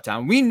or shut up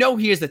time. We know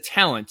he has the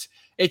talent.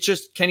 It's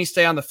just, can he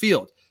stay on the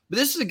field? But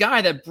this is a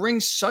guy that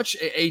brings such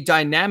a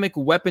dynamic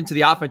weapon to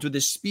the offense with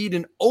his speed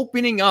and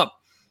opening up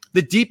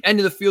the deep end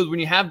of the field when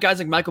you have guys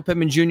like Michael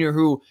Pittman Jr.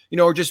 who,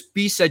 are just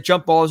beasts at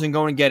jump balls and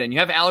go and get it. And you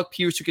have Alec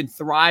Pierce who can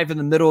thrive in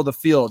the middle of the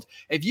field.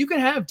 If you can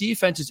have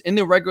defenses in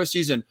the regular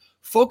season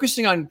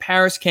focusing on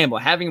Paris Campbell,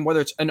 having whether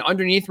it's an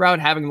underneath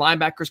route, having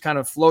linebackers kind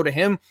of flow to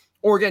him,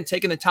 or again,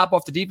 taking the top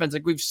off the defense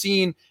like we've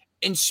seen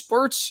in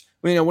spurts,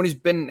 when he's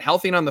been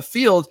healthy and on the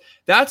field.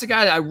 That's a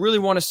guy that I really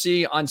want to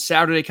see on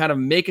Saturday kind of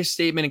make a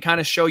statement and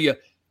kind of show you,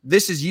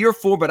 this is year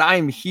 4, but I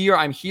am here.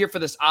 I'm here for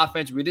this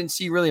offense. We didn't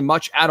see really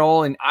much at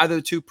all in either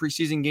of the 2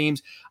 preseason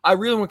games. I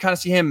really want to kind of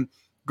see him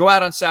go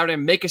out on Saturday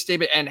and make a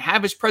statement and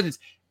have his presence,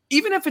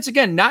 even if it's,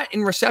 again, not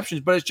in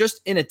receptions, but it's just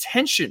in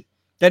attention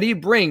that he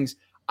brings.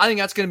 I think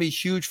that's going to be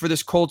huge for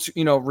this Colts,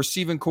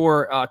 receiving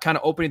core, kind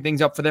of opening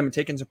things up for them and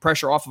taking some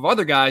pressure off of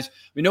other guys.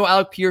 We know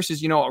Alec Pierce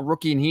is, a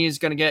rookie, and he is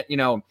going to get,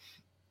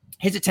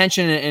 his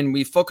attention, and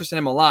we focus on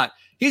him a lot.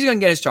 He's going to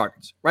get his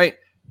targets, right?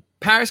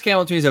 Paris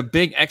Campbell to me is a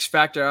big X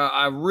factor.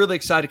 I'm really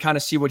excited to kind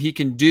of see what he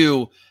can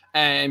do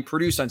and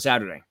produce on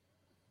Saturday.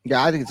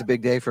 Yeah, I think it's a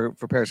big day for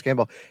Paris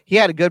Campbell. He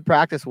had a good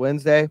practice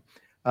Wednesday,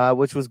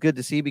 which was good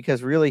to see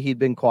because really he'd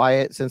been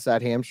quiet since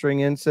that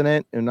hamstring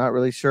incident. I'm not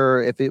really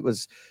sure if it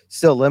was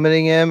still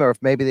limiting him or if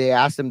maybe they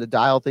asked him to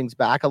dial things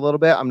back a little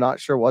bit. I'm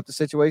not sure what the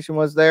situation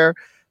was there,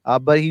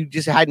 but he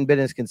just hadn't been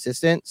as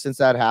consistent since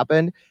that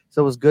happened.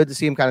 So it was good to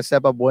see him kind of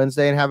step up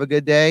Wednesday and have a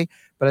good day.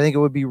 But I think it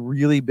would be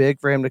really big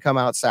for him to come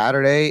out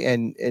Saturday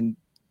and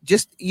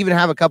just even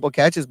have a couple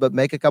catches, but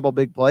make a couple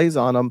big plays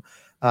on them.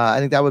 I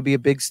think that would be a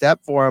big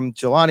step for him.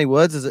 Jelani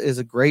Woods is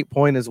a great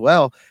point as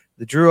well.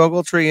 The Drew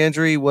Ogletree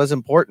injury was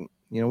important.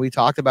 We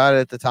talked about it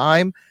at the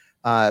time.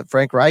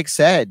 Frank Reich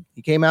said,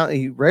 he came out,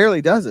 he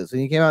rarely does this,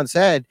 and he came out and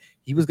said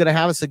he was going to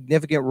have a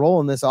significant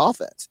role in this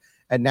offense.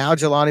 And now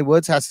Jelani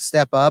Woods has to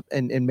step up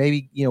and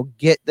maybe,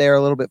 get there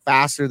a little bit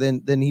faster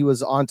than he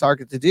was on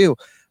target to do.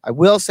 I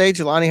will say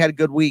Jelani had a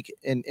good week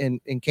in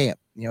camp.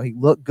 He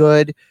looked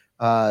good.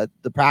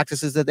 The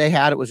practices that they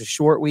had, it was a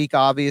short week,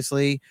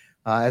 obviously,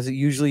 as it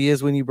usually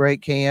is when you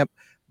break camp.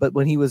 But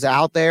when he was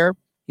out there,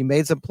 he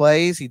made some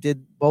plays. He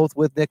did both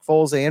with Nick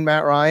Foles and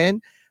Matt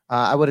Ryan.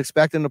 I would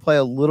expect him to play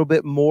a little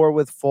bit more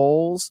with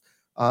Foles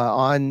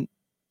on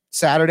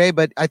Saturday.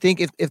 But I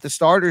think if the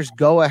starters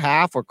go a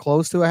half or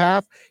close to a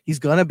half, he's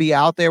going to be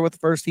out there with the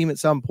first team at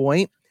some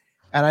point.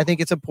 And I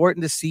think it's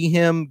important to see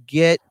him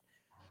get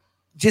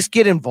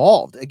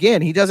involved.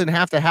 Again, he doesn't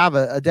have to have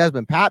a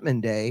Desmond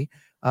Patman day,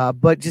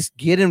 but just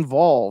get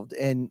involved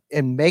and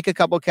make a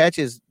couple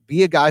catches,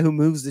 be a guy who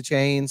moves the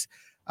chains.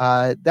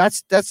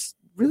 That's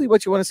really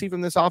what you want to see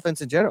from this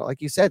offense in general.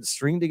 Like you said,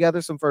 string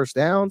together some first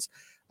downs.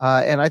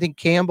 And I think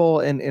Campbell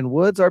and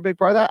Woods are a big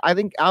part of that. I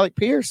think Alec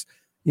Pierce,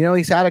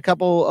 he's had a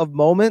couple of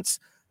moments,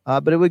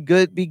 but it would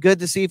be good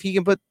to see if he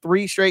can put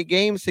 3 straight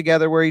games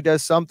together where he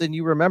does something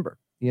you remember.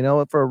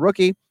 For a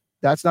rookie,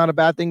 that's not a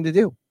bad thing to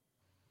do.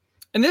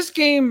 And this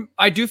game,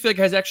 I do feel like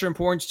has extra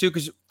importance too,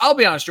 because I'll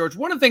be honest, George,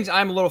 one of the things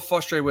I'm a little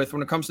frustrated with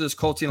when it comes to this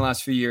Colts team in the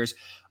last few years,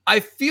 I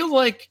feel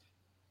like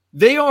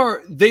they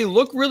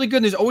look really good.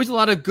 And there's always a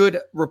lot of good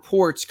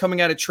reports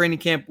coming out of training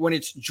camp when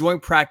it's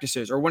joint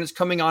practices or when it's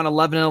coming on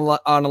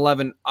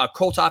 11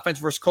 Colts offense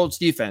versus Colts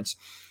defense.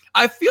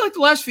 I feel like the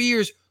last few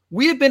years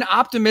we have been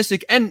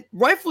optimistic, and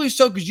rightfully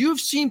so, because you've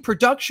seen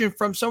production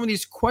from some of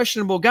these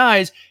questionable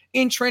guys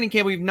in training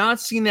camp. We've not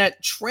seen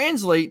that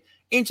translate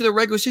into the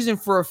regular season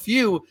for a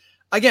few.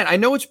 Again, I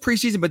know it's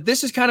preseason, but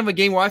this is kind of a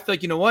game where I feel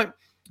like,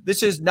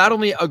 this is not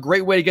only a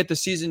great way to get the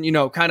season,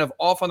 kind of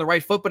off on the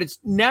right foot, but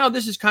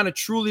this is kind of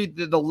truly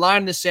the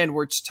line in the sand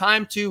where it's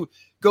time to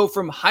go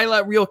from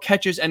highlight reel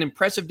catches and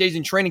impressive days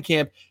in training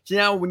camp to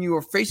now when you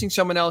are facing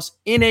someone else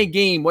in a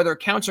game, whether it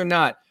counts or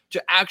not,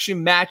 to actually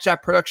match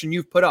that production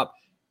you've put up.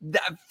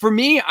 For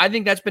me, I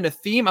think that's been a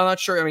theme. I'm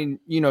not sure. I mean,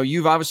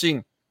 you've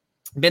obviously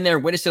been there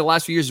and witnessed it the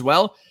last few years as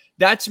well.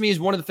 That to me is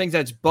one of the things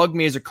that's bugged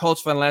me as a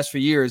Colts fan the last few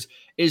years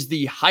is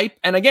the hype.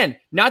 And again,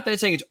 not that I'm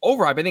saying it's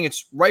overhype. I think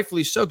it's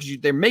rightfully so because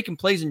they're making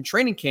plays in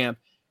training camp.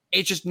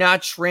 It's just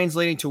not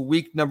translating to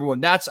week number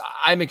 1.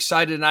 I'm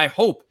excited, and I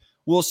hope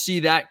we'll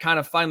see that kind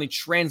of finally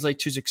translate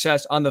to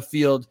success on the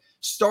field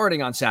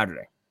starting on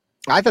Saturday.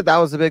 I thought that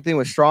was the big thing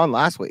with Strawn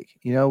last week.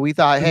 We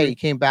thought, hey, he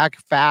came back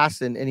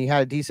fast and he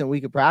had a decent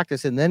week of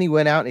practice, and then he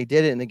went out and he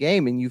did it in the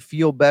game, and you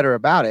feel better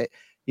about it.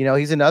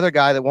 He's another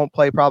guy that won't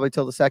play probably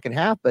till the second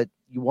half, but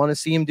you want to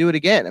see him do it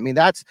again. I mean,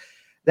 that's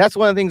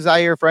one of the things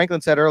Zaire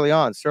Franklin said early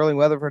on. Sterling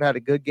Weatherford had a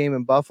good game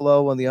in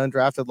Buffalo, one of the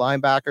undrafted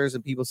linebackers,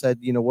 and people said,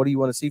 what do you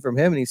want to see from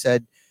him? And he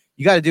said,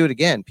 you got to do it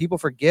again. People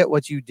forget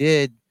what you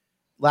did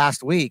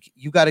last week.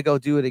 You got to go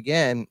do it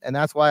again. And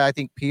that's why I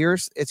think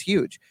Pierce, it's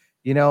huge.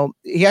 He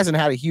hasn't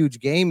had a huge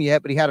game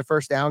yet, but he had a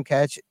first down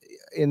catch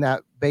in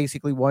that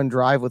basically one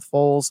drive with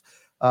Foles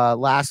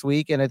last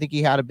week. And I think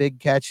he had a big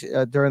catch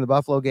during the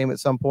Buffalo game at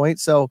some point.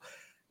 So,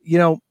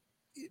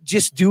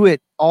 just do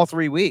it all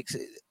 3 weeks.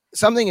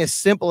 Something as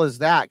simple as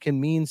that can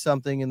mean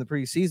something in the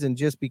preseason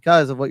just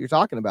because of what you're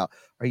talking about.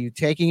 Are you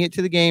taking it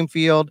to the game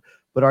field,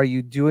 but are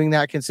you doing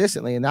that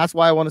consistently? And that's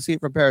why I want to see it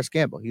from Paris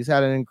Campbell. He's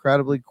had an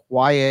incredibly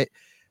quiet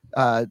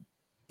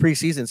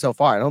preseason so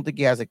far. I don't think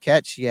he has a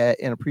catch yet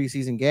in a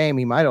preseason game.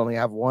 He might only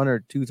have 1 or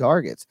 2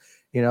 targets,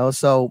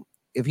 so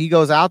if he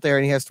goes out there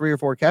and he has 3 or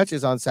 4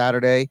 catches on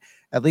Saturday,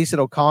 at least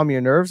it'll calm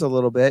your nerves a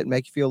little bit and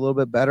make you feel a little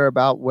bit better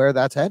about where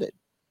that's headed.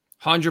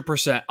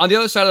 100%. On the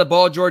other side of the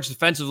ball, George,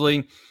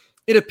 defensively,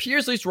 it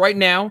appears, at least right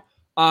now,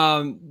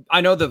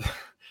 I know the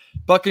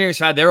Buccaneers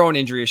had their own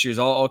injury issues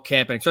all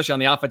camping, especially on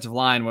the offensive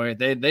line, where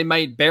they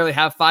might barely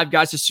have 5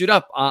 guys to suit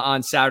up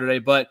on Saturday.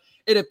 But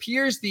it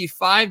appears the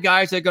 5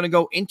 guys that are going to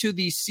go into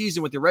the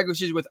season with the regular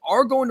season with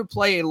are going to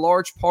play a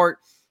large part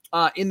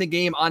in the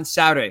game on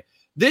Saturday.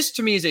 This,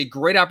 to me, is a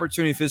great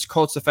opportunity for this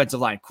Colts defensive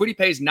line. Kwity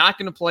Paye is not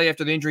going to play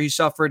after the injury he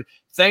suffered.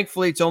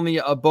 Thankfully, it's only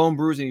a bone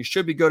bruise, and he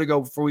should be good to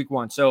go for week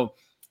 1. So,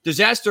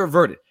 disaster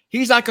averted.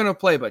 He's not going to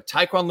play, but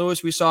Tyquan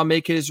Lewis, we saw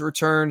make his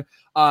return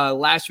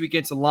last week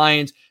against the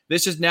Lions.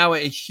 This is now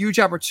a huge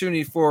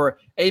opportunity for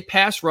a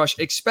pass rush,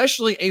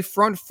 especially a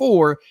front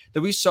 4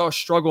 that we saw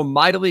struggle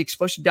mightily,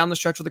 especially down the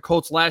stretch with the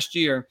Colts last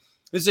year.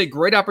 This is a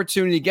great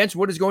opportunity against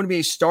what is going to be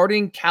a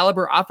starting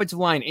caliber offensive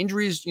line.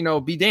 Injuries,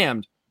 be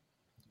damned.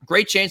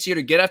 Great chance here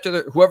to get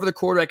after whoever the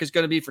quarterback is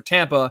going to be for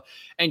Tampa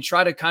and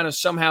try to kind of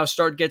somehow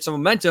get some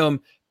momentum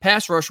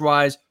pass rush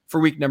wise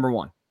for week number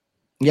 1.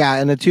 Yeah,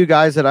 and the 2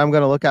 guys that I'm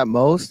going to look at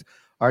most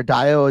are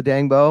Dayo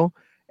Odeyingbo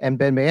and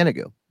Ben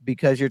Banogu,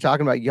 because you're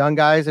talking about young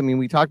guys. I mean,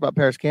 we talked about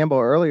Paris Campbell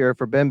earlier.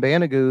 For Ben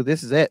Banogu,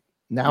 this is it,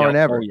 now or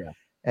never. Oh, yeah.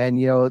 And,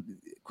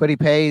 Kwity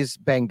Paye's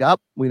banged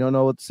up. We don't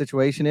know what the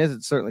situation is.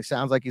 It certainly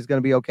sounds like he's going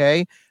to be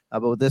okay.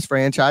 But with this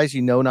franchise,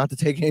 not to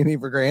take anything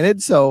for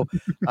granted. So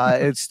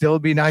it'd still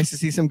be nice to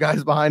see some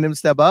guys behind him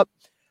step up.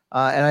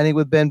 And I think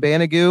with Ben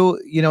Banogu,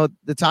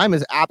 the time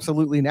is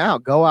absolutely now.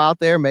 Go out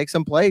there, make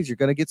some plays. You're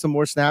going to get some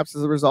more snaps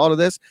as a result of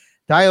this.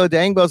 Dayo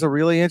Odeyingbo is a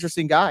really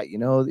interesting guy.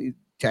 He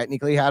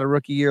technically had a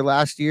rookie year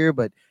last year,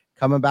 but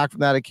coming back from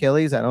that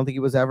Achilles, I don't think he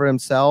was ever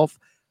himself.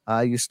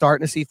 You're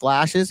starting to see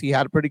flashes. He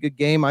had a pretty good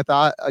game, I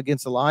thought,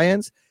 against the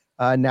Lions.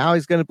 Now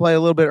he's going to play a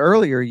little bit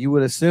earlier, you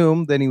would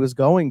assume, than he was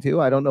going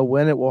to. I don't know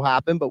when it will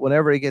happen, but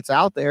whenever he gets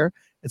out there,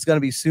 it's going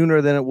to be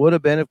sooner than it would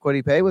have been if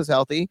Kwity Paye was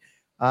healthy.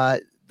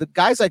 The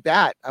guys like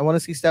that, I want to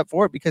see step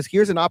forward, because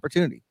here's an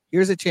opportunity.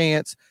 Here's a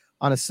chance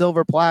on a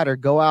silver platter.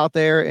 Go out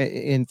there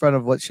in front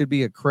of what should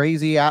be a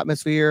crazy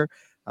atmosphere.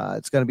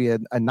 It's going to be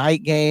a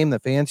night game. The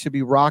fans should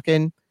be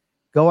rocking.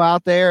 Go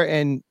out there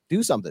and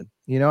do something.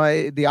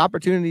 The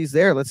opportunity's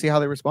there. Let's see how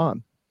they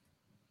respond.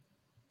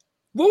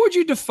 What would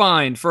you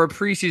define for a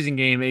preseason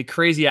game a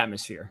crazy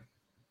atmosphere?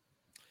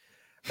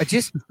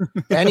 Just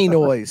any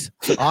noise,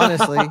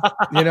 honestly,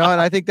 and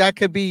I think that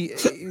could be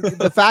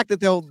the fact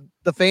that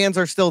the fans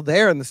are still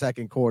there in the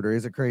second quarter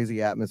is a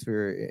crazy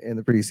atmosphere in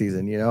the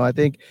preseason. I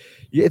think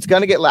it's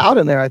going to get loud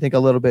in there, I think, a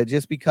little bit,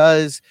 just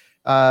because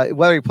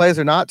whether he plays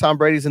or not, Tom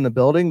Brady's in the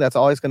building. That's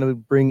always going to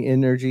bring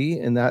energy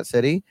in that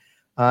city.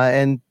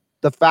 And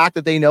the fact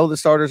that they know the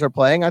starters are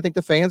playing, I think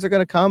the fans are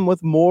going to come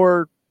with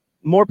more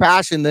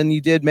passion than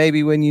you did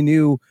maybe when you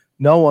knew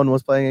no one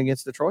was playing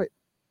against Detroit.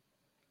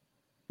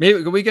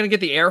 Maybe are we going to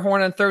get the air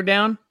horn on 3rd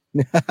down?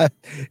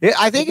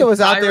 I think it was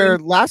out there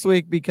last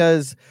week,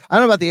 because I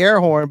don't know about the air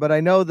horn, but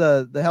I know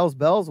the Hell's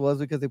Bells was,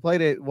 because they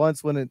played it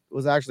once when it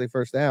was actually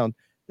first down.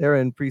 They're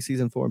in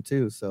preseason form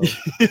too. So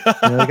they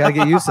got to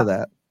get used to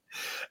that.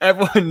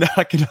 Everyone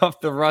knocking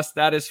off the rust.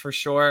 That is for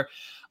sure.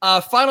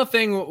 Final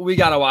thing we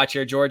got to watch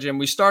here, George, and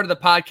we started the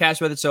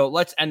podcast with it. So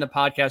let's end the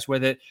podcast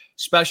with it.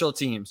 Special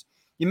teams.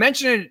 You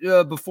mentioned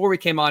it before we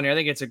came on here. I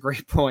think it's a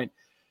great point.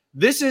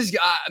 This is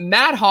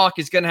Matt Hawk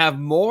is going to have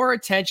more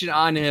attention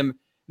on him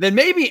than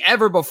maybe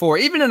ever before,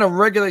 even in a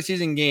regular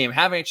season game,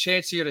 having a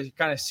chance here to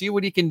kind of see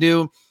what he can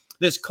do.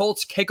 This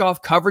Colts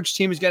kickoff coverage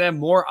team is going to have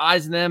more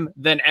eyes on them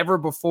than ever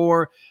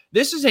before.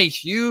 This is a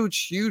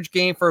huge, huge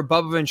game for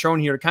Bubba Ventrone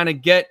here to kind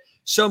of get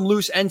some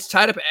loose ends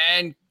tied up.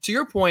 And to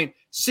your point,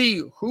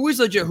 see who is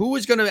legit, who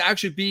is going to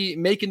actually be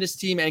making this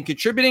team and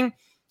contributing,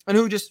 and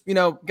who just,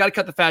 got to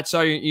cut the fat.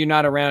 Sorry, you're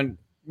not around,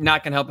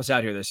 not going to help us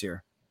out here this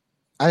year.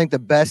 I think the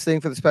best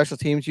thing for the special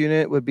teams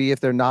unit would be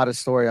if they're not a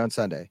story on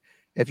Sunday.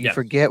 If you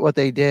forget what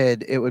they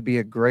did, it would be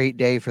a great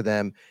day for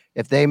them.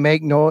 If they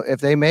make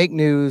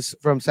news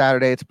from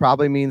Saturday, it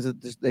probably means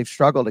that they've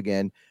struggled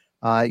again.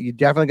 You're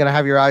definitely going to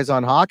have your eyes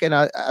on Hawk. And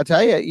I'll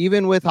tell you,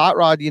 even with Hot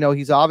Rod,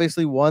 he's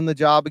obviously won the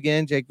job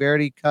again. Jake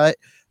Verity cut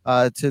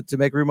to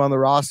make room on the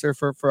roster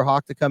for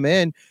Hawk to come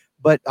in.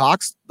 But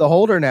Hawk's the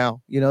holder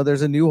now.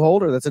 There's a new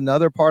holder. That's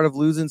another part of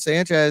losing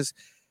Sanchez.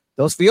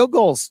 Those field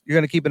goals you're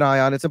going to keep an eye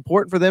on. It's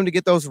important for them to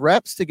get those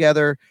reps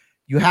together.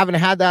 You haven't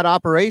had that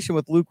operation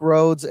with Luke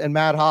Rhodes and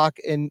Matt Hawk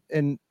and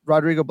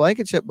Rodrigo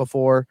Blankenship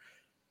before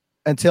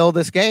until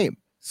this game.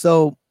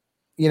 So,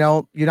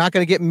 you're not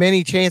going to get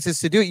many chances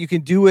to do it. You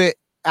can do it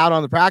out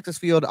on the practice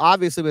field,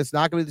 obviously, but it's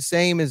not going to be the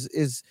same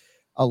as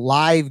a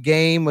live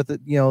game with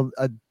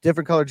a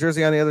different color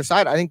jersey on the other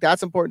side. I think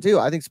that's important too.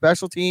 I think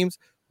special teams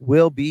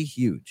will be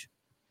huge.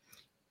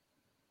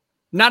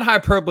 Not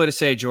hyperbole to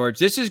say, George,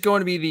 this is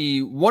going to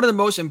be one of the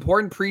most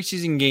important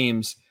preseason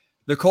games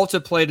the Colts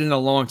have played in a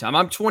long time.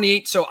 I'm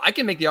 28, so I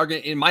can make the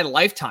argument in my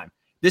lifetime.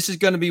 This is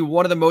going to be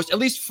one of the most, at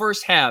least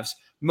first halves,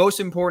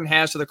 most important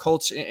halves for the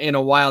Colts in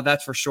a while.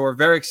 That's for sure.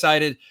 Very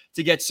excited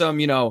to get some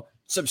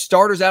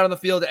starters out on the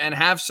field and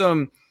have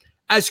some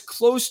as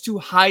close to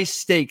high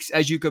stakes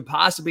as you could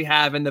possibly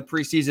have in the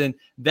preseason.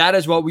 That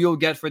is what we will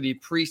get for the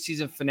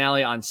preseason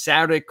finale on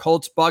Saturday.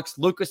 Colts Bucks,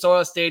 Lucas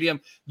Oil Stadium.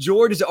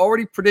 George is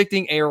already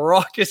predicting a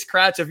raucous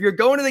crowd. So if you're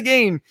going to the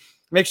game,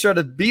 make sure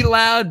to be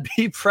loud,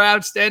 be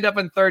proud, stand up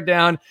on third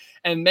down,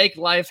 and make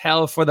life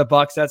hell for the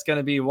Bucks. That's going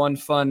to be one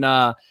fun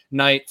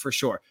night for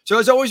sure. So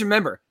as always,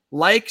 remember,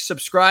 like,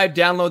 subscribe,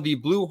 download the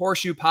Blue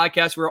Horseshoe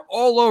podcast. We're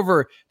all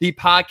over the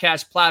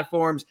podcast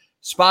platforms,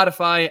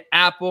 Spotify,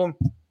 Apple,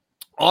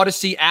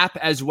 Odyssey app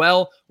as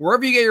well.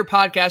 Wherever you get your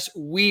podcasts,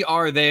 we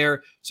are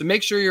there. So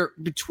make sure you're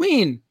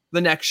between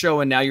the next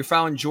show and now. You're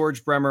following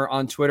George Bremer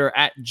on Twitter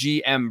at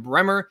GM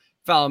Bremer.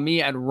 Follow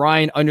me at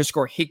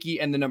Ryan_Hickey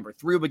and the number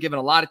 3. We'll be giving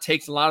a lot of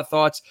takes and a lot of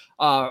thoughts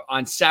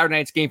on Saturday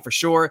night's game for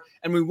sure.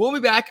 And we will be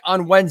back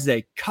on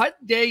Wednesday. Cut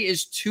day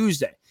is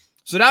Tuesday.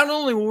 So not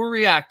only will we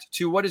react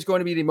to what is going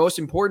to be the most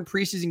important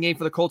preseason game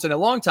for the Colts in a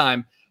long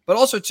time, but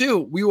also,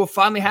 too, we will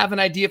finally have an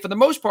idea for the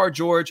most part,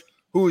 George,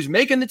 who's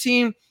making the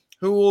team,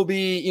 who will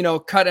be,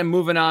 cut and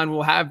moving on.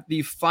 We'll have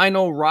the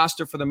final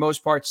roster for the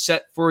most part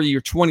set for your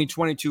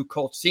 2022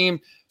 Colts team.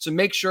 So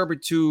make sure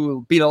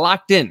to be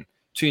locked in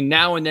between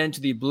now and then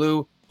to the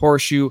Blue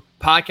Horseshoe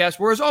podcast,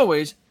 where, as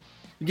always,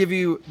 we give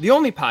you the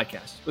only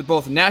podcast with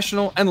both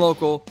national and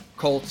local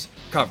Colts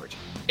coverage.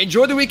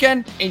 Enjoy the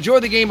weekend. Enjoy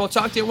the game. We'll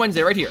talk to you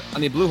Wednesday right here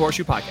on the Blue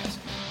Horseshoe podcast.